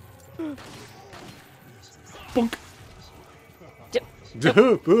 Bonk. Dip.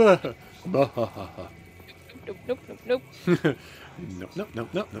 Nope, Nope.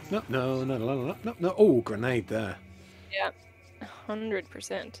 no. Oh, grenade there. Yeah.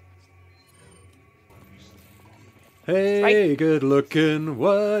 100%. Hey, good looking.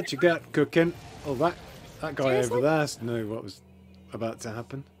 What you got cooking? Oh, that guy Seriously? over there knew what was about to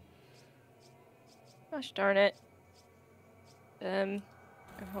happen. Gosh darn it. Hold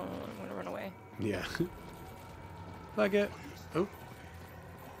on, I'm gonna run away. Yeah. Like it. Oh.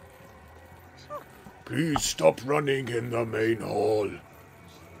 Please stop running in the main hall.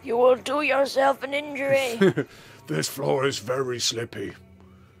 You will do yourself an injury. This floor is very slippy.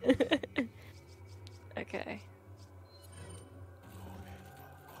 Okay.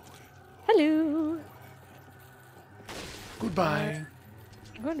 Hello. Goodbye.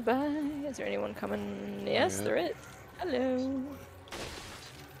 Goodbye. Is there anyone coming? Yes, Yeah. there is. Hello.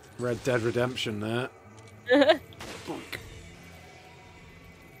 Red Dead Redemption there.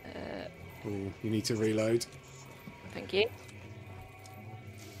 Ooh, you need to reload. Thank you.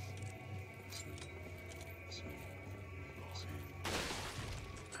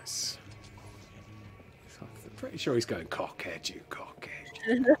 Nice. I'm pretty sure he's going cockhead, you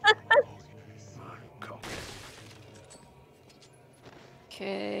cockhead. Oh, cockhead.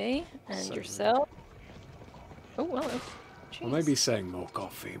 Okay, and So- yourself. Oh, well. Or maybe saying more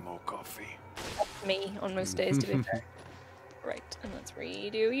coffee, more coffee. Me on most days, to be fair. Right, and let's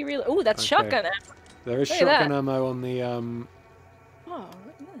redo. You really? Oh, that's Okay. shotgun ammo. There is Look at shotgun that. ammo on the Oh, look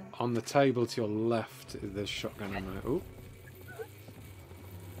at that. on the table to your left. There's shotgun ammo. Ooh.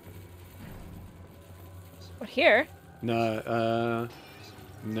 What here? No,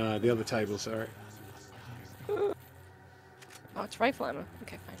 no, the other table, sorry. Oh, it's rifle ammo.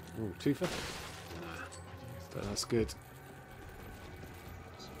 Okay, fine. Ooh, Tufa? Nah, but that's good.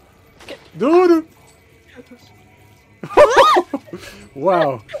 Get- No, no!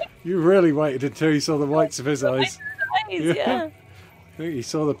 Wow, you really waited until you saw the whites of his eyes. Nice, yeah. I think you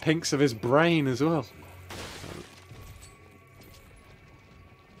saw the pinks of his brain as well.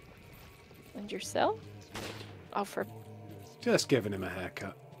 And yourself? Oh, for... Just giving him a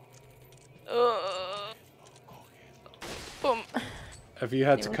haircut. Boom. Have you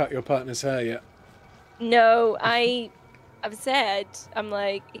had to cut your partner's hair yet? No, I've said, I'm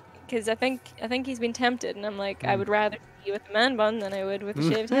like, because I think he's been tempted, and I'm like, I would rather see you with a man bun than I would with a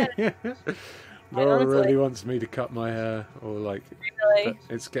shaved head. Laura honestly. really wants me to cut my hair, or like, Really? but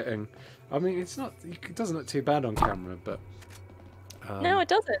it's getting. I mean, it's not. It doesn't look too bad on camera, but No, it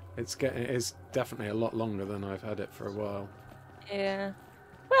doesn't. it's getting. It's definitely a lot longer than I've had it for a while. Yeah.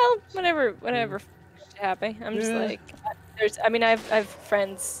 Well, whatever makes you happy. I'm just Yeah. like, I mean, I've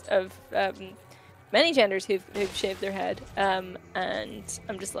friends of many genders who've shaved their head, and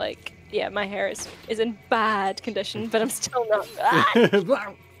I'm just like, yeah, my hair is in bad condition, but I'm still not.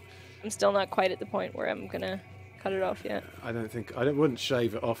 I'm still not quite at the point where I'm gonna cut it off yet. I don't think I wouldn't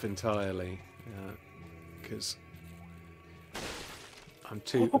shave it off entirely, because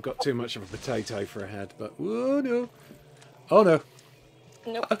I've got too much of a potato for a head. But oh no, oh no,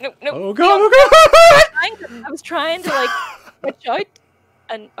 Nope. oh god, oh god! I was trying to like watch out,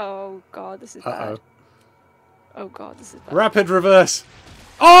 and oh god, this is bad. Oh god, this is bad. Rapid reverse.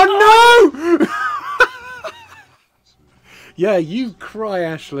 Oh no! Yeah, you cry,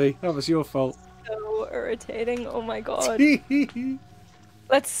 Ashley. That was your fault. So irritating. Oh my god.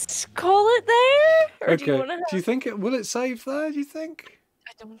 Let's call it there. Or Okay. do you think it will it save there? Do you think?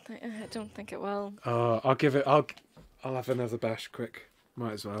 I don't think it will. I'll give it. I'll have another bash quick.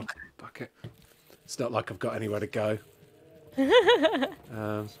 Might as well. Fuck it. It's not like I've got anywhere to go.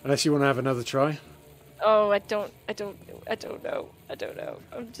 Unless you want to have another try. Oh, I don't know.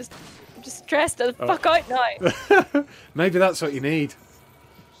 I'm just stressed the fuck out now. Maybe that's what you need.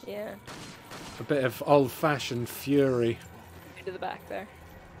 Yeah. A bit of old-fashioned fury. Go to the back there.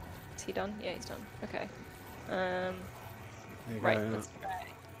 Is he done? Yeah, he's done. Okay. There you Right. go, yeah. Let's try.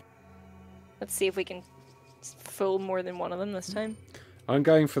 Let's see if we can fool more than one of them this time. I'm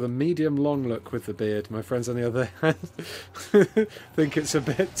going for the medium-long look with the beard. My friends on the other hand think it's a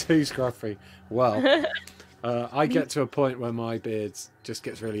bit too scruffy. Well, I get to a point where my beard just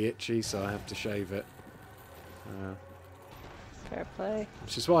gets really itchy, so I have to shave it. Fair play.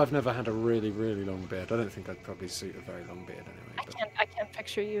 Which is why I've never had a really, really long beard. I don't think I'd probably suit a very long beard anyway. But... I can't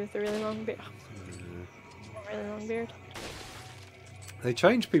picture you with a really long beard. A really long beard. They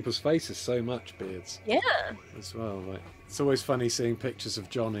change people's faces so much, beards. Yeah. As well. Like, it's always funny seeing pictures of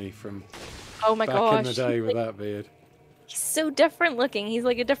Johnny from Oh my back gosh. in the day with that beard. He's so different looking. He's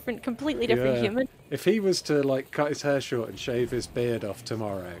like a completely different Yeah. human. If he was to like cut his hair short and shave his beard off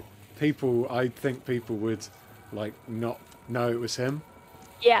tomorrow, I think people would like not know it was him.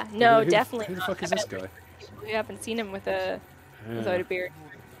 Yeah, no, Who definitely. Who the not. fuck is I this bet guy? We haven't seen him with Yeah. without a beard.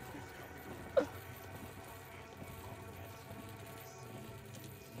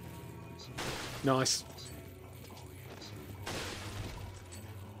 Nice.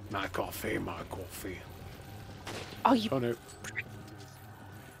 My coffee, my coffee. Oh, you. Oh no.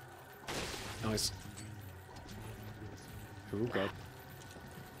 Nice. Oh god.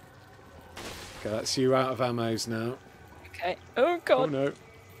 Okay, that's you out of ammos now. Okay. Oh god. Oh no.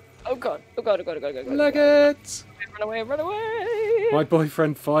 Oh god. Oh god. Oh god. Oh god. Oh god. Leg it! Run away! Run away! My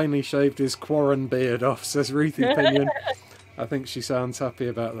boyfriend finally shaved his quarren beard off, says Ruthie Pinion. I think she sounds happy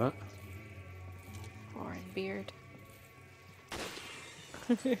about that. Foreign beard.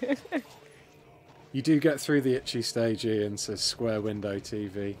 You do get through the itchy stage, Ian, says Square Window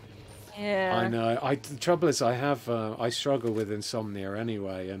TV. Yeah. I know. The trouble is I struggle with insomnia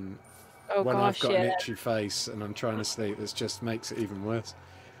anyway, and Oh when gosh, I've got yeah. an itchy face and I'm trying to sleep, it just makes it even worse.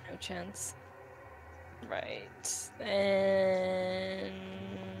 No chance. Right. And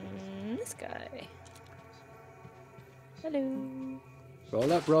this guy. Hello.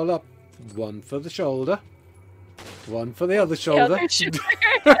 Roll up, roll up. One for the shoulder. One for the other shoulder. other shoulder.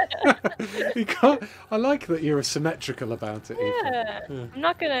 You can't. I like that you're symmetrical about it. Yeah. Ethan. I'm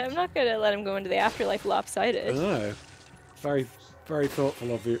not gonna let him go into the afterlife lopsided. No. Very, very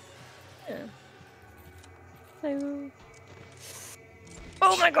thoughtful of you. Yeah. Hello.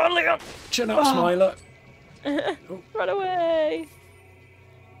 Oh my god, Leon! Chin up, Smiler. Run away!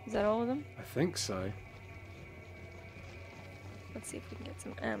 Is that all of them? I think so. Let's see if we can get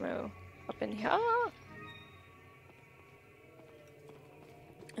some ammo up in here. Ah!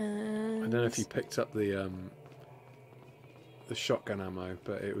 I don't know if you picked up the shotgun ammo,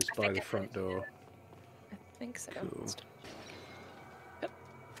 but it was by think the I front did, door. I think so. Cool. Yep.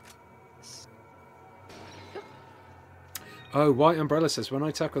 Oh, White Umbrella says, when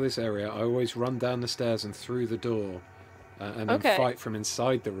I tackle this area, I always run down the stairs and through the door. and then fight from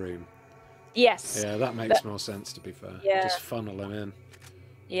inside the room. Yes. Yeah, that makes more sense, to be fair. Yeah. Just funnel them in.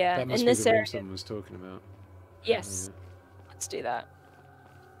 Yeah. That must in be this the area. room someone was talking about. Yes. Yeah. Let's do that.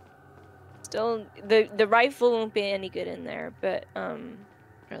 Still, the rifle won't be any good in there, but or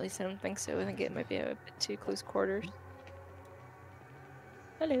at least I don't think so. I think it might be a bit too close quarters.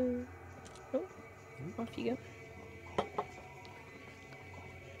 Hello. Oh, off you go.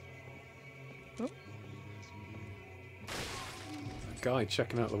 Oh. Guy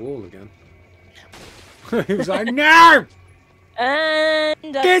checking out the wall again. He was like, "No! And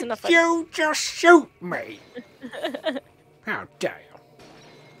that's Did enough. you just shoot me? How dare you?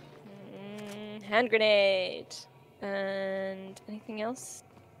 Hand grenade. And anything else?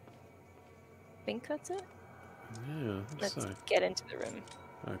 I think that's it. Yeah, Let's so. get into the room.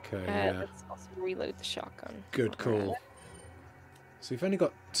 Okay, yeah. Let's also reload the shotgun. Good call. So you've only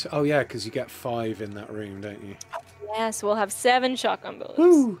got... Oh, yeah, because you get 5 in that room, don't you? Yes, we'll have 7 shotgun bullets.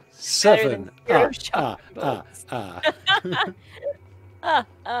 Woo! 7! Better than 0 shotgun bullets.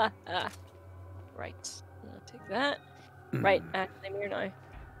 Right. I'll take that. Right, actually, Mir now.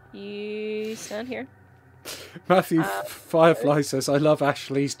 You stand here. Matthew Firefly says, I love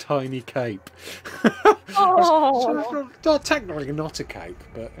Ashley's tiny cape. Oh! So it's not technically not a cape,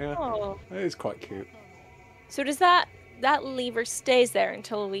 but yeah, Oh. it is quite cute. So does that lever stays there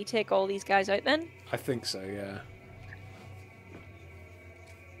until we take all these guys out then? I think so, yeah.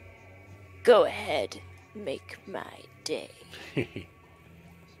 Go ahead. Make my day.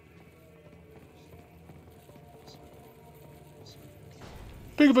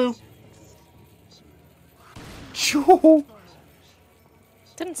 Peekaboo! Choo!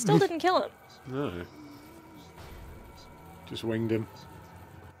 Still didn't kill him. No. Just winged him.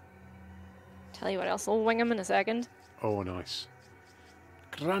 Tell you what else, I'll wing him in a second. Oh, nice.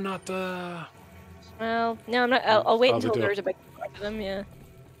 Granata! Well, no, I'm not. I'll wait Oh, until the door. there's a big part of them. Yeah.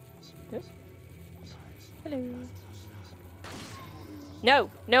 Oops. Hello.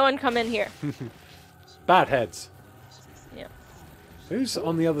 No one come in here. Bad heads. Yeah. Who's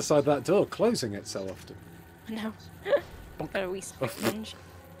on the other side of that door closing it so often? No. Got a wee sponge.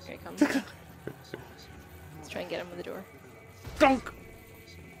 Here he comes. Let's try and get him with the door. Donk!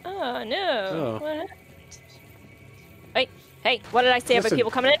 Oh no! Oh. What happened? Hey! What did I say about Listen.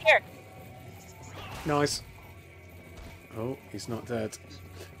 people coming in here? Nice. Oh, he's not dead.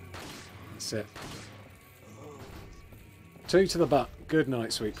 That's it. 2 to the butt. Good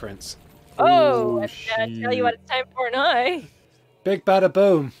night, sweet prince. Oh, Ooh, and tell you what it's time for now. Big bada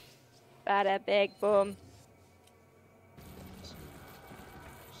boom. Bada big boom.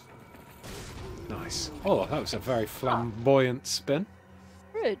 Nice. Oh, that was a very flamboyant spin.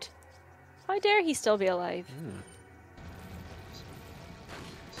 Rude. How dare he still be alive?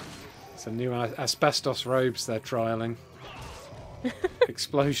 Some new asbestos robes they're trialing.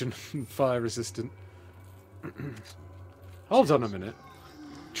 Explosion, fire resistant. Hold on a minute.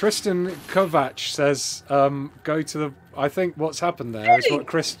 Tristan Kovac says, go to the... I think what's happened there is what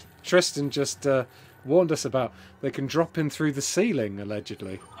Tristan just warned us about. They can drop in through the ceiling,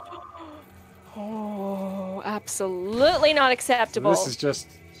 allegedly. Oh, absolutely not acceptable. This is just...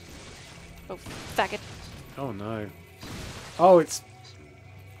 Oh, faggot. Oh, no. Oh, it's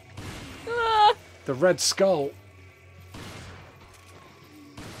Ah! the Red Skull.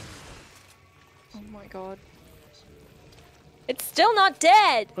 Oh my god. It's still not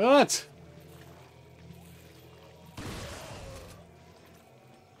dead! What?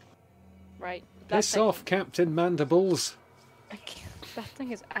 Right. Piss off, Captain Mandibles. That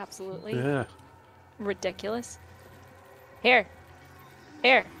thing is absolutely Yeah. ridiculous. Here.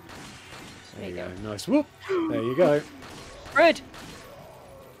 Here. There you go. Nice. Whoop. There you go. Rude.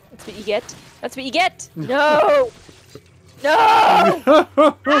 That's what you get. That's what you get. No! No!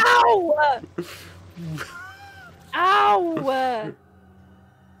 Ow! Ow!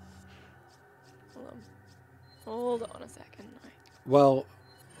 Hold on a second. Well,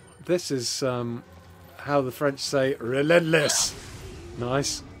 this is how the French say relentless.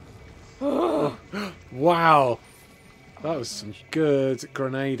 Nice. Oh, wow. That was some good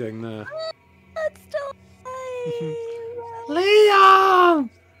grenading there. That's still alive. Leon!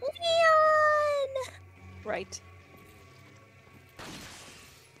 Leon! Right.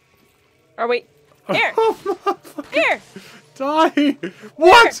 Or wait. Here! Here! Die!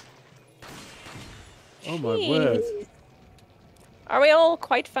 What? Oh my word. Jeez. Are we all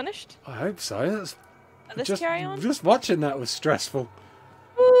quite finished? I hope so. That's Let's just, carry on. just watching that was stressful.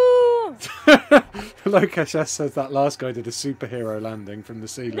 Woo! Lokesh S says that last guy did a superhero landing from the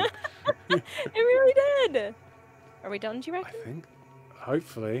ceiling. It really did. Are we done, do you I reckon? think.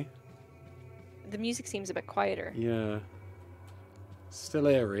 Hopefully. The music seems a bit quieter. Yeah. Still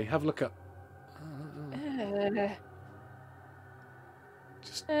eerie. Have a look up.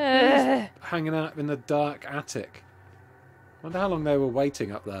 Just hanging out in the dark attic. Wonder how long they were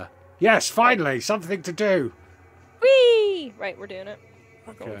waiting up there. Yes, finally! Something to do! Whee! Right, we're doing it.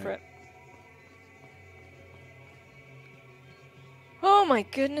 We're going Okay. for it. Oh my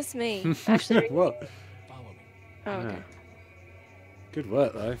goodness me. Actually, What? Follow me. oh, okay. Yeah. Good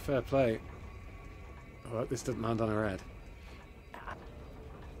work, though. Fair play. Oh, I hope this doesn't land on her head.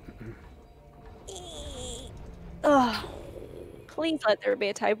 Ugh. Please let there be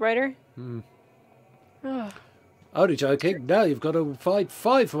a typewriter. Hmm. Ugh. Only joking. Now you've got to fight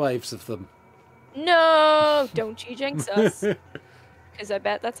 5 waves of them. No! Don't you jinx us. Because I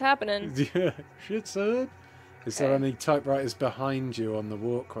bet that's happening. Yeah, shit, son. Is there Okay. any typewriters behind you on the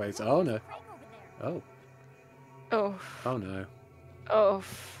walkways? Oh, no. Right over there. Oh. Oh. Oh, no. Oh.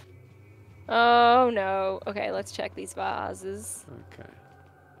 Oh no. Okay, let's check these vases. Okay.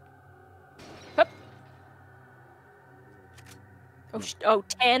 Hup. Oh,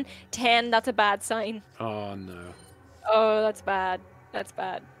 10. 10, that's a bad sign. Oh, no. Oh, that's bad. That's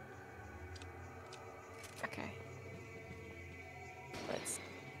bad. Okay. Let's...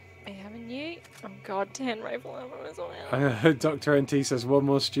 I haven't you? Oh god, 10 rifle ammo as well. Dr. NT says one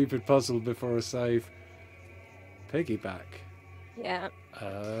more stupid puzzle before a save. Piggyback. Yeah.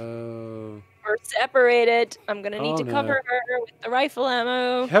 Oh. We're separated. I'm gonna need Oh, to no. cover her with the rifle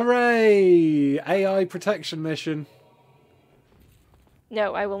ammo. Hooray! AI protection mission.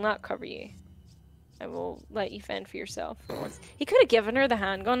 No, I will not cover you. I will let you fend for yourself for once. He could have given her the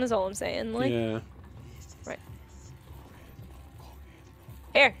handgun, is all I'm saying. Like, Yeah. right.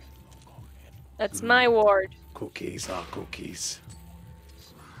 Here. That's my ward. Cookies are cookies.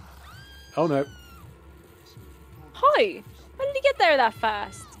 Oh, no. Hi. How did he get there that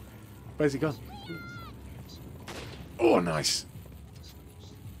fast? Where's he gone? Oh, nice.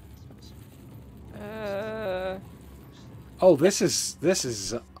 Oh, this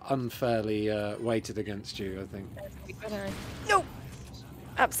is unfairly weighted against you, I think. No.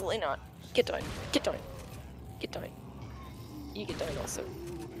 Absolutely not. Get down. Get down. Get down. You get down also.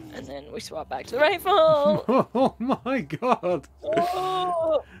 And then we swap back to the rifle. Oh my god!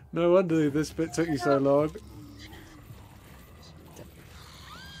 Oh. No wonder this bit took you so long.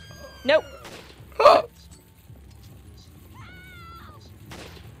 Nope. Put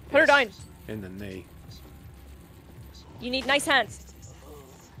her down. In the knee. You need nice hands.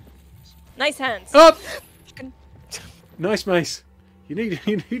 Nice hands. Up! Nice mace. You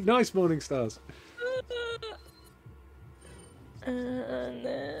need nice morning stars. And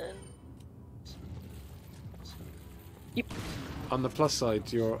then... On the plus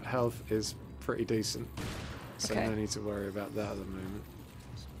side, your health is pretty decent. So Okay. no need to worry about that at the moment.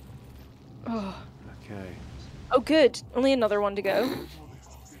 Oh. Okay. Oh, good. Only another one to go.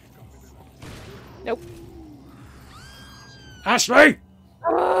 Nope. Ashley!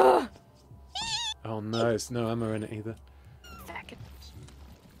 Oh, Oh no, it's no ammo in it either. fuck it.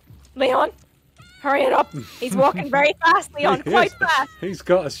 Leon, hurry it up. He's walking very fast, Leon. Quite Yes. fast. He's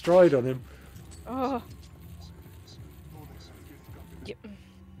got a stride on him. Oh. Yeah.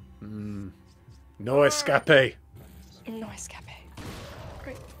 No escape. No escape.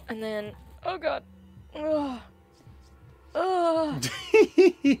 Right. And then, oh god. Oh. Oh.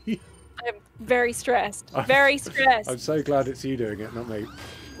 I'm very stressed. Very stressed. I'm so glad it's you doing it, not me.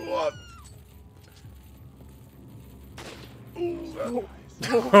 What?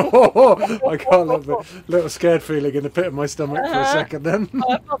 I can't let the little scared feeling in the pit of my stomach for a second then.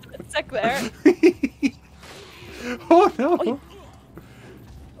 Oh, I felt a bit sick there. Oh no!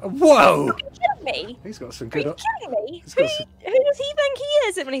 Whoa! Are you kidding me? He's got some Are good. you kidding me? He's Who, got some- who does he think he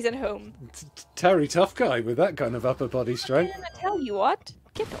is when he's at home? Terry tough guy with that kind of upper body strength. And I tell you what,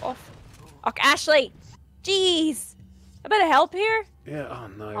 get off. Oh, Ashley! Jeez! A bit of help here? Yeah. Oh Oh,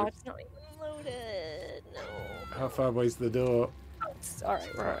 no! it's not even loaded. No. How far away's the door? Oh, it's alright,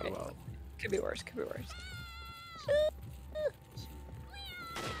 we're Oh, alright. well. Could be worse, could be worse.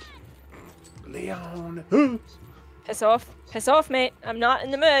 Leon. Piss off, mate. I'm not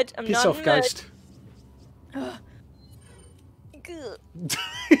in the mood. I'm Piss not off, in the mood. ghost. Gugh.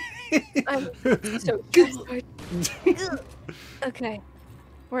 I'm so desperate. Gugh. Okay.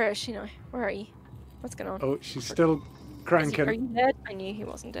 Where is she now? Where are you? What's going on? Oh, she's still Are cranking. you dead? I knew he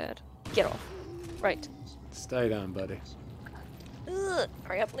wasn't dead. Get off. Right. Stay down, buddy. Ugh.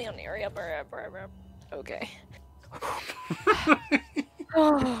 Hurry up, Leon. Hurry up, hurry up, hurry up. Okay.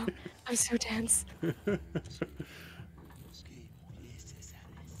 Oh, I'm so tense.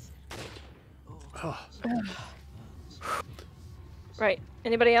 Oh, Right.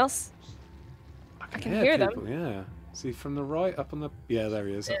 Anybody else? I can hear them. people, yeah. Is he from the right? Up on the... Yeah, there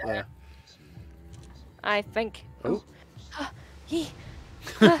he is, up there. I think. Oh. He.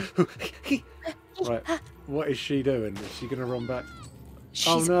 Right. What is she doing? Is she going to run back?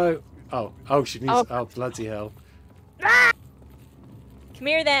 She's... Oh, no. Oh, she needs... Oh. Oh, bloody hell. Come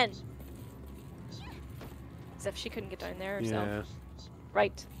here, then. As if she couldn't get down there herself. Yeah.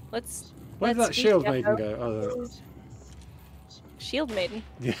 Right. Let's... Where did let's that be shield careful. maiden go? Oh, there. Shield maiden?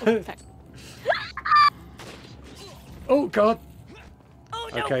 Yeah. Oh, in fact. Oh, God. Oh,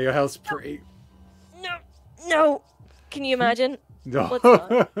 no. Okay, your health's pretty... No. No. Can you imagine? No. Let's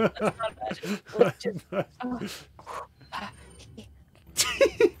not. Let's not imagine. Let's just...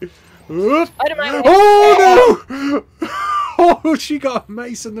 Whoop. Out of my way. Oh, no! Oh, she got a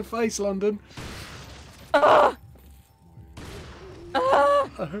mace in the face, London. Ah! Ah!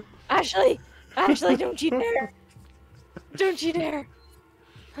 Ashley! Ashley, don't you dare! Don't you dare!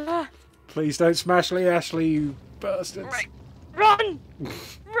 Ah! Please don't smash Lee Ashley, you bastards. Right. Run!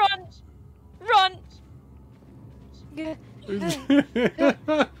 Run! Run! Yeah.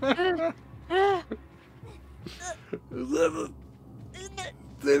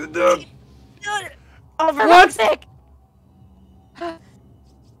 Oh, for fuck's sake!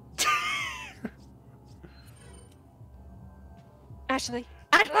 Ashley!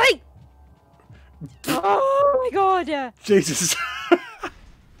 Ashley! Oh my god! Yeah. Jesus.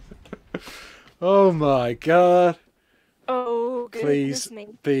 Oh my God. Oh, Please goodness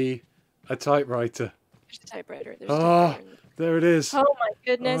me. be a typewriter. There's a typewriter. There's Oh, a typewriter. there it is. Oh my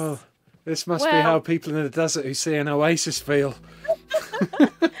goodness. Oh, this must be Well. how people in the desert who see an oasis feel.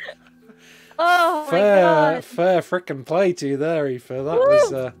 Oh my god. Fair frickin' play to you there, Aoife. That Woo.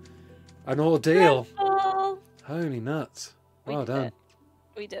 was an ordeal. Dreadful. Holy nuts. Well done. It.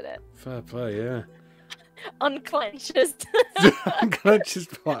 We did it. Fair play, yeah. Unclenches. Unclenches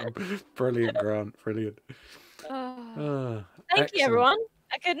bottom. Brilliant, Grant. Brilliant. Oh. Ah, Thank you, everyone.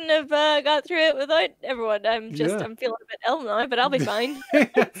 I couldn't have got through it without everyone. I'm Yeah. feeling a bit ill now, but I'll be fine.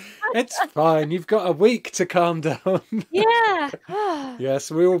 It's fine. You've got a week to calm down. Yeah.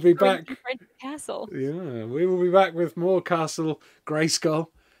 Yes, we will be Going back. to French Castle. Yeah, we will be back with more Castle Grayskull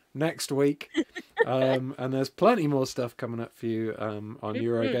next week. And there's plenty more stuff coming up for you on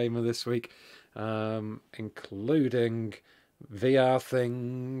Eurogamer this week, including VR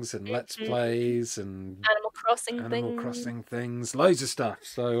things and Let's Plays and Animal Animal Crossing things, loads of stuff.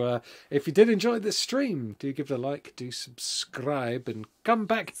 So if you did enjoy this stream, do give it a like, do subscribe, and come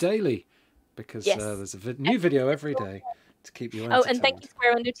back daily, because Yes. there's a new video every day to keep you entertained. Oh, and thank you,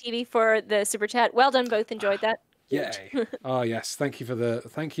 Square Window TV, for the super chat. Well done, both. Enjoyed that. Yay. Oh yes, thank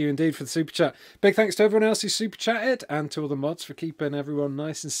you indeed for the super chat. Big thanks to everyone else who super chatted, and to all the mods for keeping everyone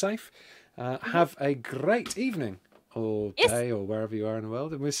nice and safe. Have a great evening or Yes. day or wherever you are in the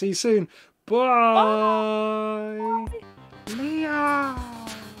world, and we'll see you soon. Bye. Leon.